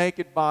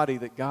naked body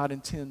that God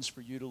intends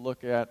for you to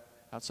look at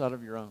outside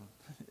of your own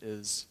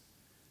is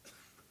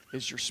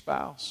your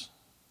spouse.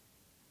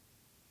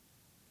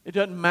 It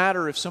doesn't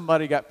matter if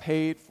somebody got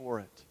paid for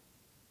it.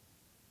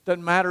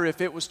 Doesn't matter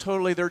if it was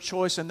totally their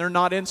choice and they're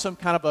not in some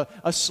kind of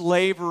a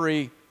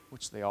slavery,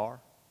 which they are.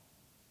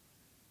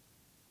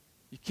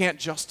 You can't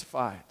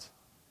justify it.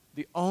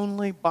 The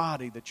only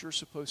body that you're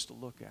supposed to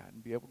look at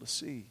and be able to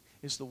see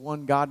is the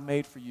one God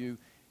made for you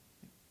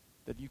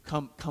that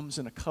comes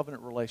in a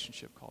covenant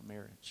relationship called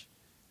marriage.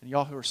 And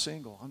y'all who are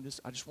single,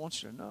 I just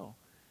want you to know.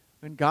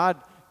 And God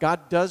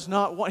does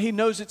not want, He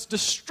knows it's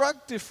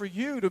destructive for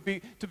you to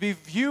be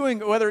viewing,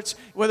 whether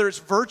it's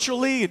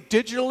virtually,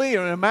 digitally,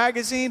 or in a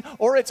magazine,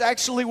 or it's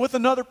actually with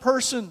another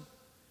person,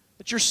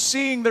 that you're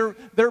seeing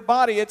their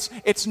body.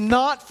 It's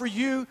not for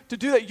you to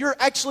do that. You're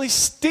actually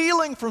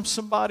stealing from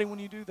somebody when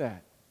you do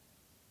that.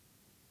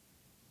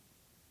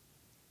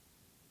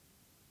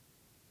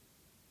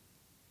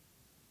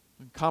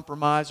 And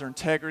compromise our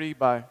integrity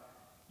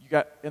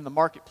in the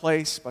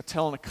marketplace by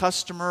telling a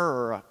customer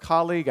or a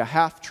colleague a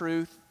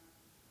half-truth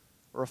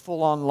or a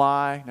full-on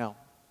lie. Now,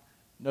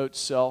 note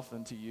self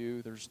and to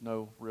you, there's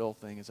no real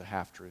thing as a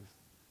half-truth.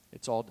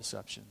 It's all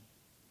deception.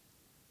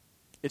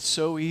 It's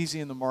so easy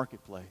in the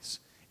marketplace.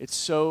 It's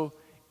so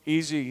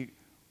easy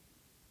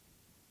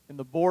in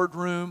the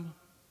boardroom,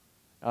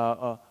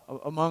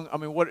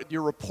 what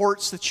your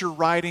reports that you're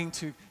writing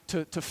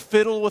to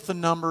fiddle with the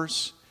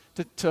numbers,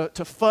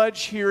 to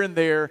fudge here and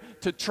there,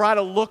 to try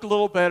to look a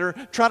little better,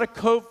 try to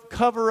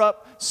cover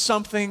up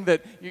something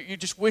that you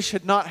just wish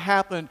had not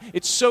happened.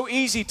 It's so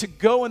easy to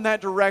go in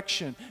that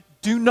direction.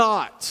 Do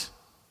not.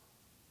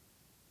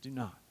 Do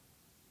not.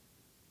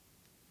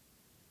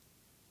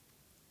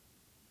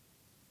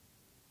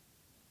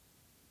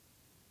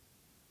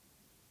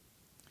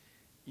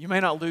 You may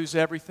not lose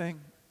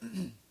everything.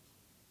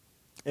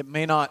 It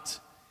may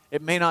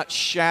not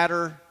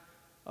shatter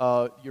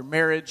your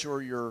marriage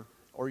or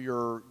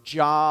your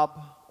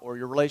job or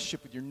your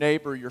relationship with your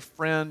neighbor or your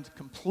friend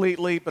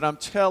completely, but I'm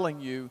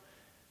telling you,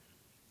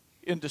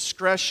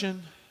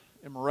 indiscretion,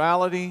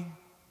 immorality,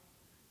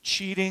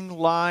 cheating,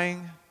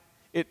 lying,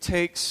 it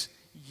takes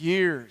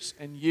years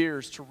and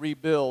years to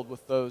rebuild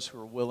with those who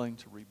are willing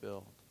to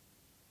rebuild.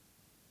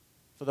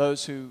 For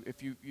those who,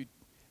 if you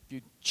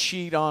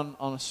cheat on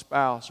a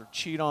spouse or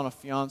cheat on a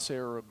fiance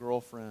or a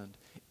girlfriend,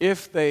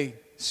 if they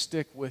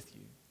stick with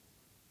you,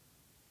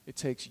 it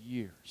takes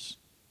years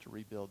to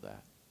rebuild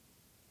that.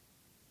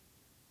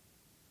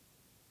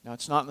 Now,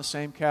 it's not in the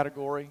same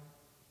category,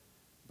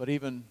 but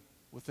even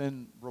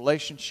within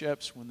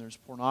relationships, when there's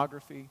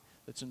pornography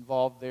that's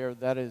involved there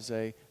is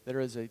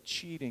a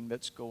cheating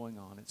that's going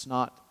on. It's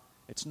not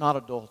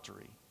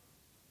adultery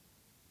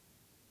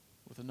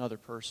with another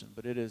person,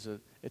 but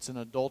it's an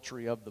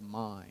adultery of the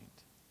mind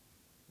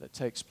that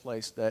takes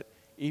place, that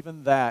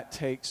even that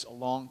takes a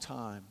long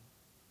time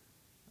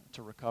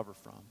to recover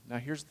from. Now,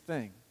 here's the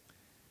thing.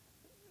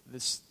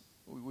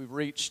 We've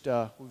reached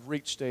a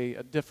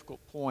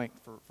difficult point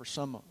for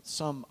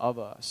some of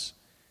us,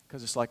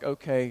 because it's like,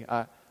 okay,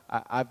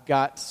 I've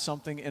got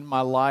something in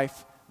my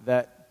life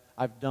that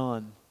I've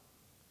done,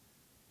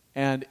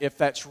 and if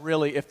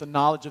the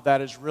knowledge of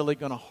that is really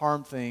going to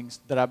harm things,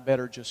 that I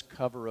better just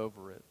cover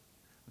over it.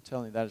 I'm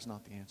telling you, that is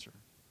not the answer,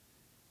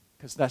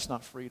 because that's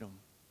not freedom.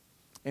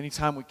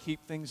 Anytime we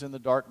keep things in the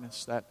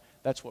darkness,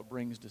 that's what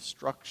brings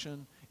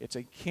destruction. It's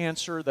a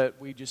cancer that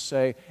we just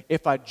say,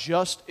 if I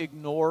just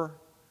ignore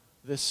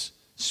this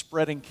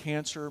spreading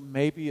cancer,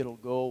 maybe it'll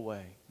go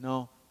away.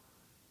 No,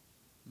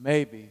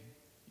 maybe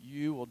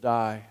you will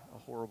die a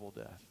horrible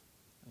death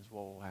is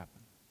what will happen.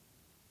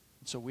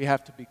 And so we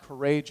have to be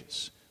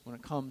courageous when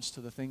it comes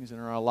to the things in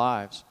our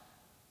lives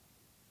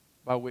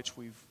by which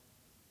we've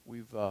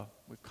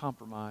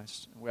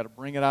compromised. And we got to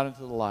bring it out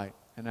into the light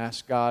and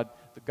ask God,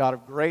 the God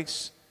of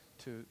grace,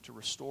 to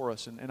restore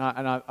us. And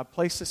I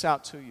place this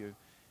out to you,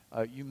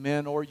 you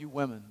men or you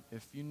women.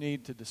 If you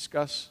need to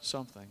discuss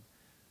something,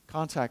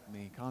 contact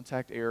me,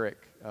 contact Eric.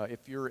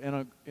 If you're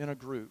in a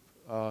group,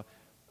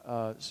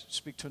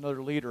 speak to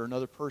another leader,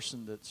 another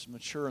person that's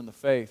mature in the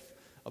faith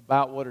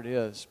about what it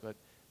is. But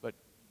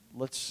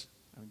let's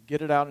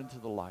get it out into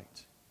the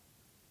light,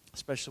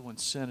 especially when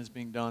sin is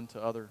being done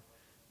to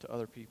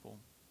other people.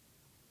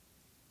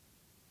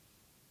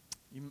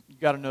 You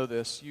got to know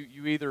this.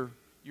 You're either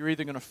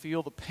going to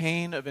feel the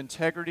pain of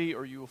integrity,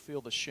 or you will feel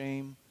the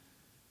shame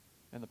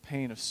and the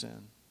pain of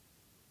sin.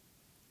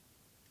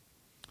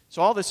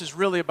 So all this is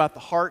really about the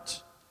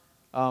heart.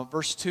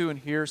 Verse 2 in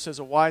here says,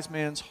 a wise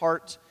man's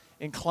heart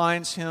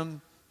inclines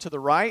him to the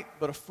right,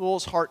 but a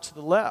fool's heart to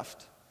the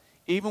left.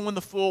 Even when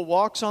the fool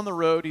walks on the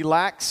road, he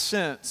lacks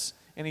sense,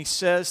 and he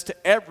says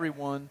to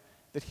everyone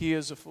that he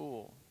is a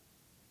fool.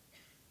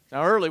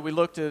 Now earlier we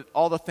looked at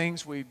all the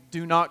things we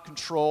do not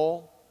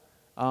control.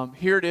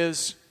 Here it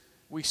is.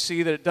 We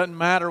see that it doesn't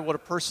matter what a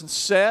person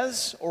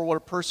says or what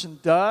a person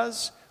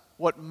does.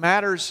 What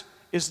matters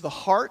is the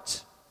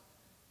heart.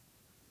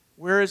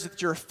 Where is it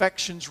that your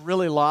affections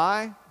really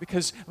lie?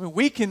 Because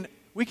we can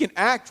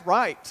act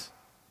right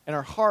and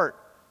our heart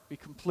be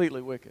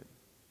completely wicked.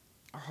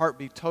 Our heart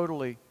be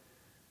totally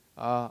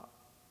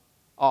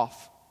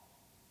off.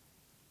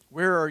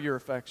 Where are your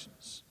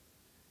affections?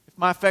 If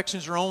my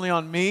affections are only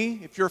on me,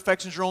 if your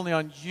affections are only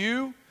on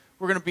you,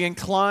 we're going to be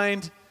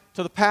inclined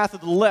to the path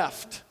of the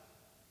left,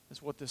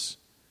 is what this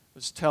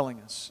is telling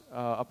us.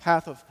 A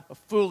path of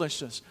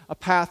foolishness, a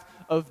path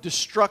of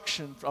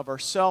destruction of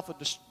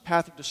ourselves,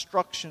 path of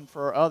destruction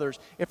for our others.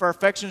 If our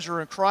affections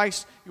are in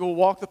Christ, you will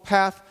walk the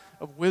path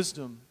of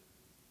wisdom.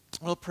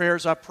 One of the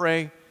prayers I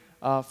pray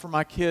for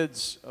my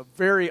kids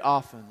very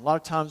often, a lot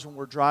of times when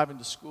we're driving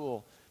to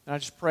school, and I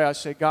just pray, I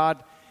say,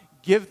 God,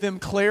 give them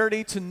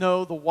clarity to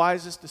know the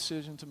wisest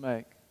decision to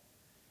make,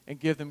 and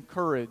give them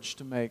courage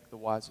to make the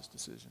wisest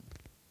decision.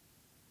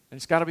 And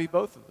it's got to be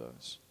both of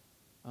those.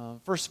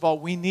 First of all,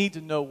 we need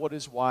to know what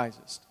is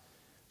wisest,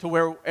 to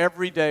where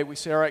every day we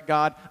say, all right,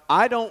 God,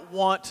 I don't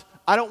want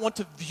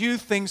to view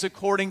things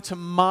according to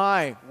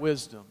my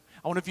wisdom.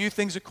 I want to view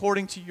things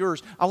according to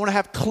yours. I want to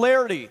have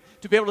clarity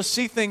to be able to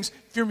see things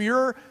from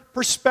your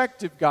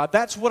perspective, God.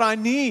 That's what I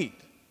need.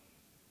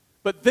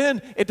 But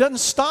then it doesn't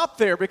stop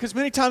there, because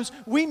many times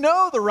we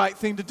know the right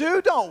thing to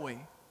do, don't we?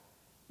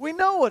 We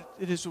know what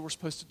it is that we're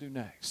supposed to do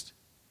next.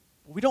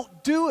 But we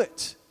don't do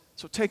it.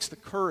 So it takes the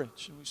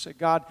courage. And we say,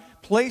 God,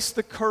 place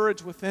the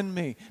courage within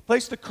me.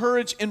 Place the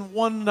courage in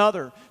one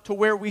another, to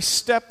where we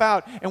step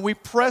out and we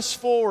press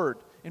forward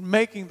in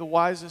making the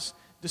wisest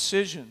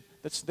decision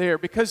that's there.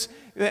 Because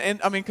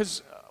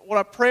what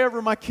I pray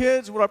over my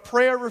kids, what I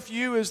pray over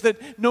you is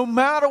that no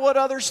matter what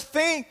others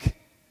think,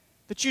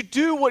 that you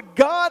do what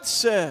God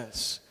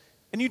says,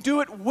 and you do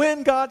it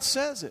when God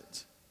says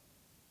it.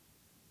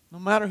 No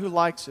matter who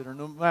likes it or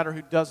no matter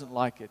who doesn't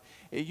like it.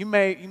 You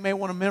may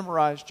want to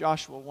memorize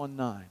Joshua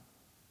 1:9,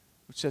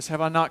 which says,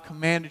 have I not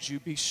commanded you,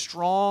 be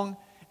strong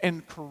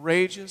and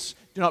courageous.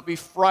 Do not be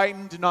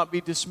frightened, do not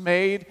be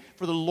dismayed,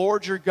 for the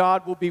Lord your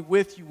God will be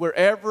with you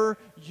wherever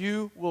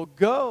you will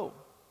go.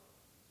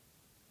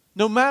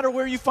 No matter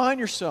where you find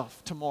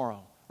yourself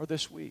tomorrow or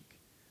this week.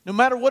 No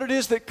matter what it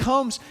is that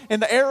comes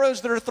and the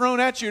arrows that are thrown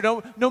at you.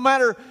 No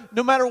matter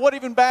what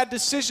even bad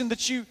decision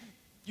that you've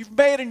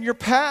made in your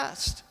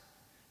past.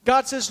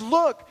 God says,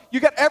 look, you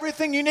got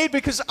everything you need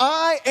because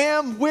I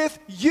am with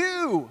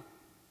you.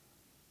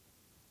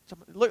 So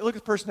look at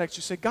the person next to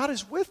you and say, God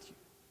is with you.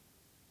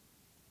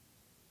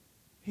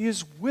 He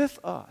is with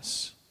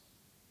us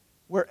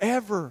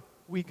wherever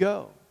we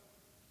go.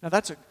 Now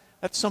that's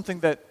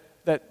something that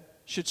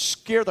should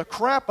scare the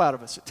crap out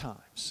of us at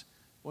times.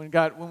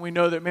 When we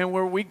know that, man,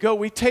 where we go,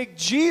 we take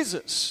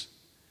Jesus.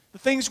 The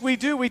things we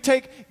do, we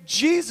take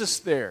Jesus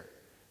there.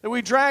 That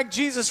we drag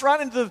Jesus right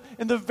into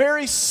the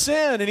very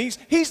sin, and He's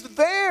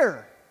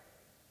there.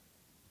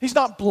 He's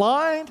not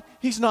blind.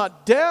 He's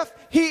not deaf.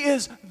 He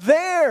is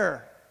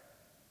there.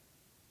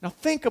 Now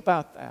think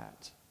about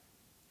that.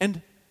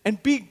 And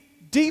be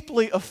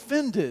deeply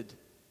offended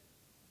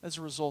as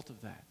a result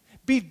of that.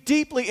 Be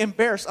deeply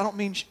embarrassed. I don't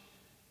mean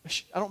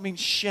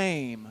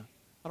shame.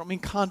 I don't mean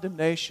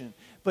condemnation.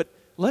 But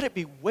let it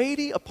be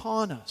weighty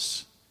upon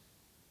us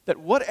that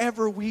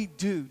whatever we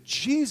do,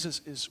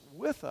 Jesus is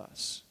with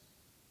us.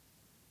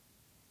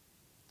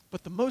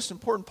 But the most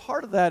important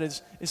part of that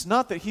is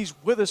not that He's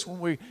with us when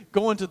we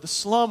go into the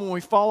slum, when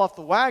we fall off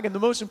the wagon. The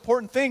most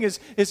important thing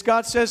is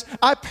God says,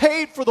 I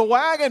paid for the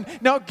wagon.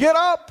 Now get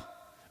up.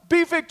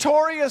 Be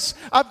victorious.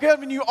 I've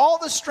given you all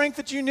the strength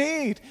that you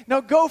need.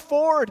 Now go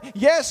forward.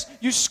 Yes,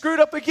 you screwed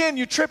up again.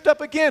 You tripped up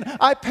again.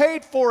 I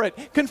paid for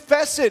it.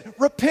 Confess it.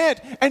 Repent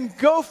and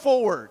go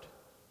forward.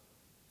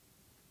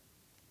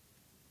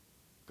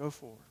 Go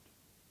forward.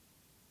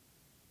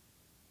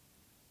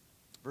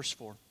 Verse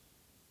 4.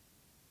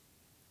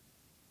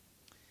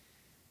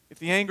 If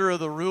the anger of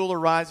the ruler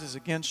rises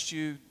against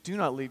you, do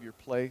not leave your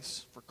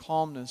place, for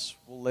calmness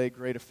will lay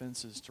great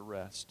offenses to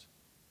rest.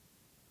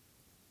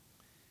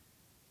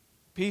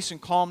 Peace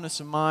and calmness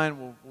of mind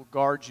will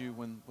guard you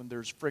when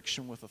there's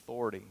friction with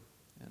authority.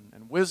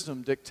 And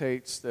wisdom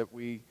dictates that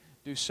we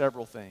do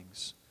several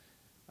things.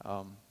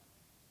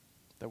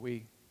 That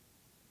we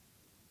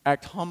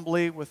act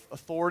humbly with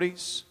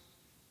authorities,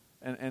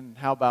 and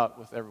how about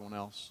with everyone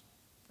else?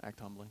 Act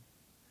humbly.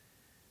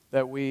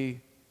 That we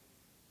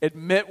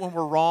admit when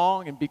we're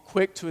wrong and be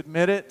quick to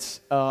admit it.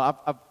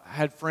 I've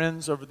had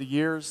friends over the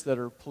years that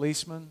are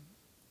policemen.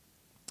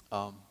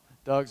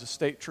 Doug's a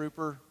state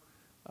trooper,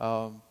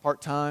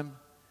 part-time,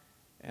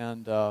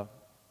 and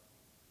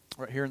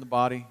right here in the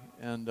body.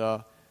 And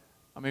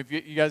if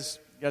you guys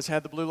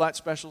had the blue light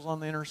specials on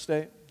the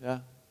interstate? Yeah,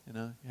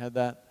 you had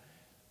that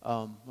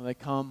when they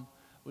come.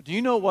 Well, do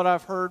you know what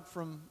I've heard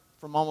from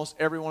almost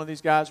every one of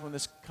these guys when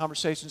this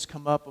conversation's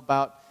come up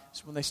about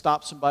when they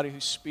stop somebody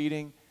who's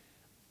speeding?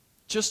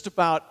 Just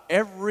about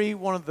every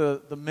one of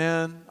the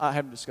men, I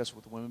haven't discussed it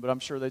with the women, but I'm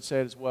sure they'd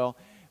say it as well.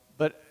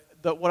 But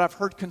what I've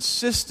heard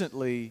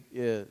consistently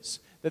is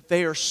that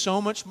they are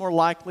so much more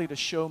likely to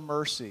show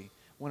mercy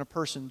when a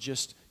person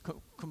just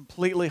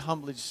completely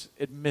humbly just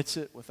admits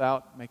it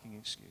without making an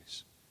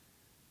excuse.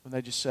 When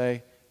they just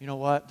say, you know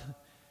what,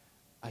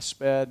 I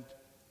sped,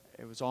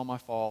 it was all my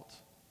fault,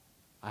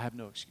 I have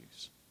no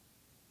excuse.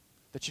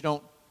 That you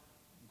don't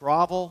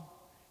grovel,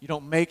 you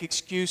don't make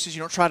excuses, you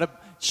don't try to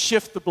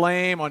shift the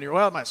blame on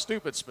your, my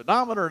stupid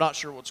speedometer, not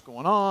sure what's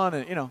going on,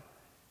 and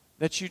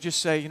that you just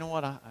say, you know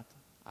what,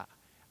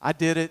 I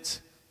did it,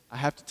 I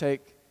have to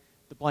take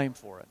the blame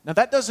for it. Now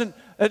that's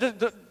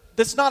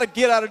not a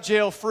get out of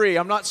jail free.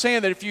 I'm not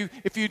saying that if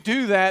you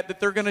do that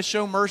they're going to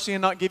show mercy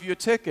and not give you a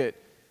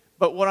ticket.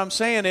 But what I'm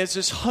saying is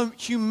this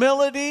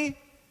humility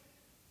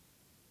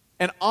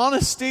and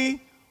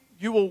honesty,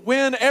 You will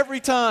win every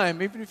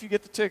time, even if you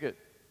get the ticket.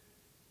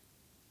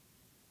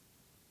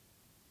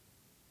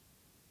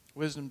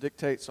 Wisdom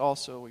dictates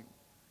also,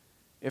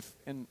 if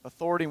in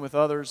authority with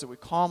others, that we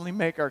calmly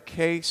make our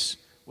case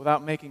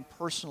without making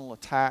personal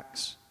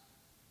attacks.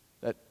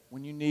 That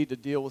when you need to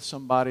deal with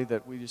somebody,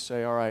 that we just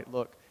say, all right,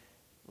 look,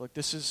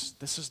 this is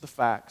the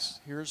facts.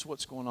 Here's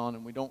what's going on,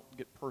 and we don't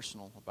get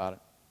personal about it.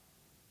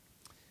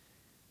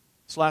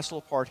 This last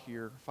little part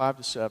here, 5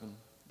 to 7.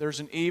 There's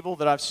an evil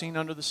that I've seen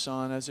under the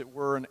sun, as it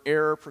were an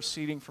error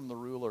proceeding from the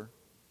ruler.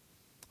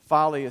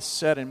 Folly is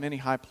set in many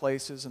high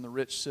places, and the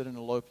rich sit in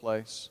a low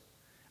place.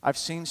 I've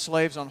seen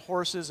slaves on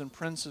horses and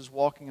princes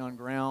walking on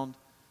ground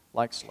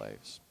like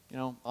slaves. You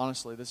know,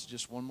 honestly, this is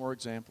just one more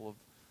example of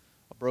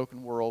a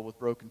broken world with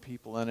broken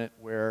people in it,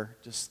 where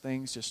just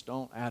things just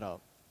don't add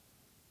up.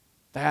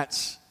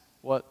 That's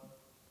what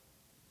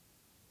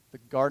the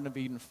Garden of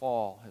Eden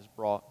fall has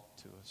brought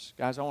to us.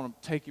 Guys, I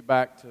want to take you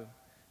back to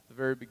the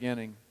very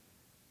beginning,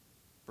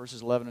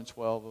 verses 11 and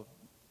 12 of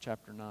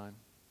chapter 9.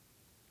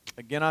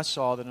 Again I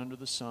saw that under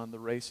the sun the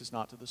race is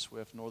not to the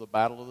swift, nor the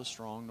battle to the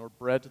strong, nor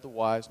bread to the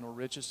wise, nor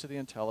riches to the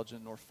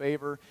intelligent, nor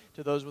favor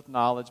to those with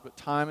knowledge, but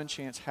time and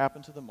chance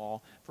happen to them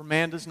all. For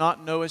man does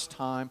not know his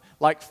time.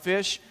 Like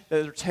fish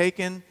that are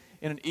taken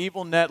in an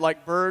evil net,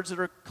 like birds that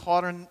are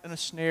caught in a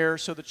snare,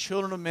 so the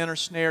children of men are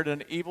snared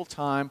at an evil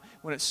time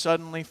when it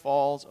suddenly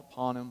falls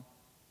upon them.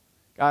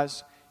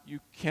 Guys, you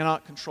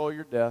cannot control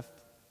your death.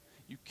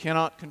 You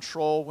cannot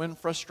control when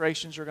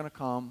frustrations are going to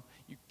come.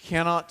 You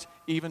cannot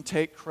even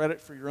take credit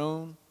for your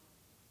own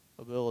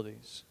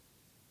abilities.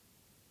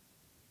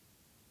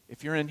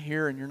 If you're in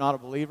here and you're not a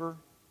believer,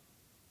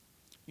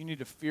 you need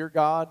to fear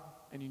God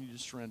and you need to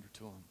surrender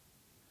to Him.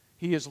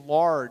 He is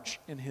large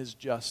in His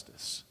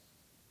justice.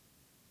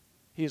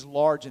 He is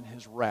large in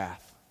His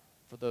wrath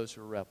for those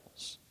who are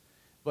rebels.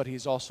 But He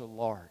is also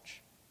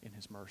large in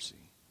His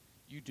mercy.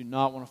 You do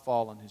not want to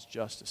fall on His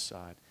justice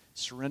side.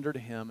 Surrender to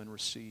Him and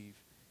receive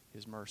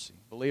His mercy.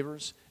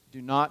 Believers,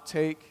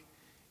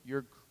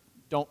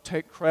 don't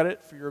take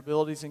credit for your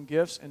abilities and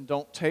gifts, and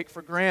don't take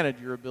for granted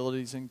your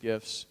abilities and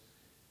gifts,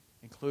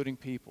 including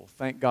people.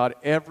 Thank God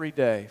every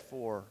day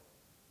for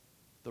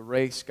the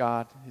race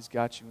God has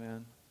got you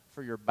in,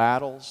 for your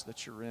battles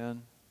that you're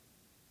in.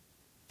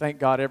 Thank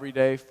God every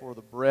day for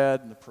the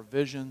bread and the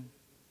provision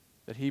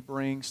that He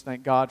brings.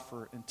 Thank God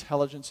for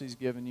intelligence He's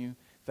given you.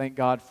 Thank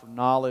God for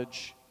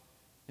knowledge,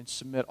 and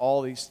submit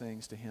all these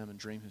things to Him and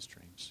dream His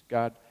dreams.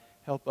 God,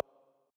 help us.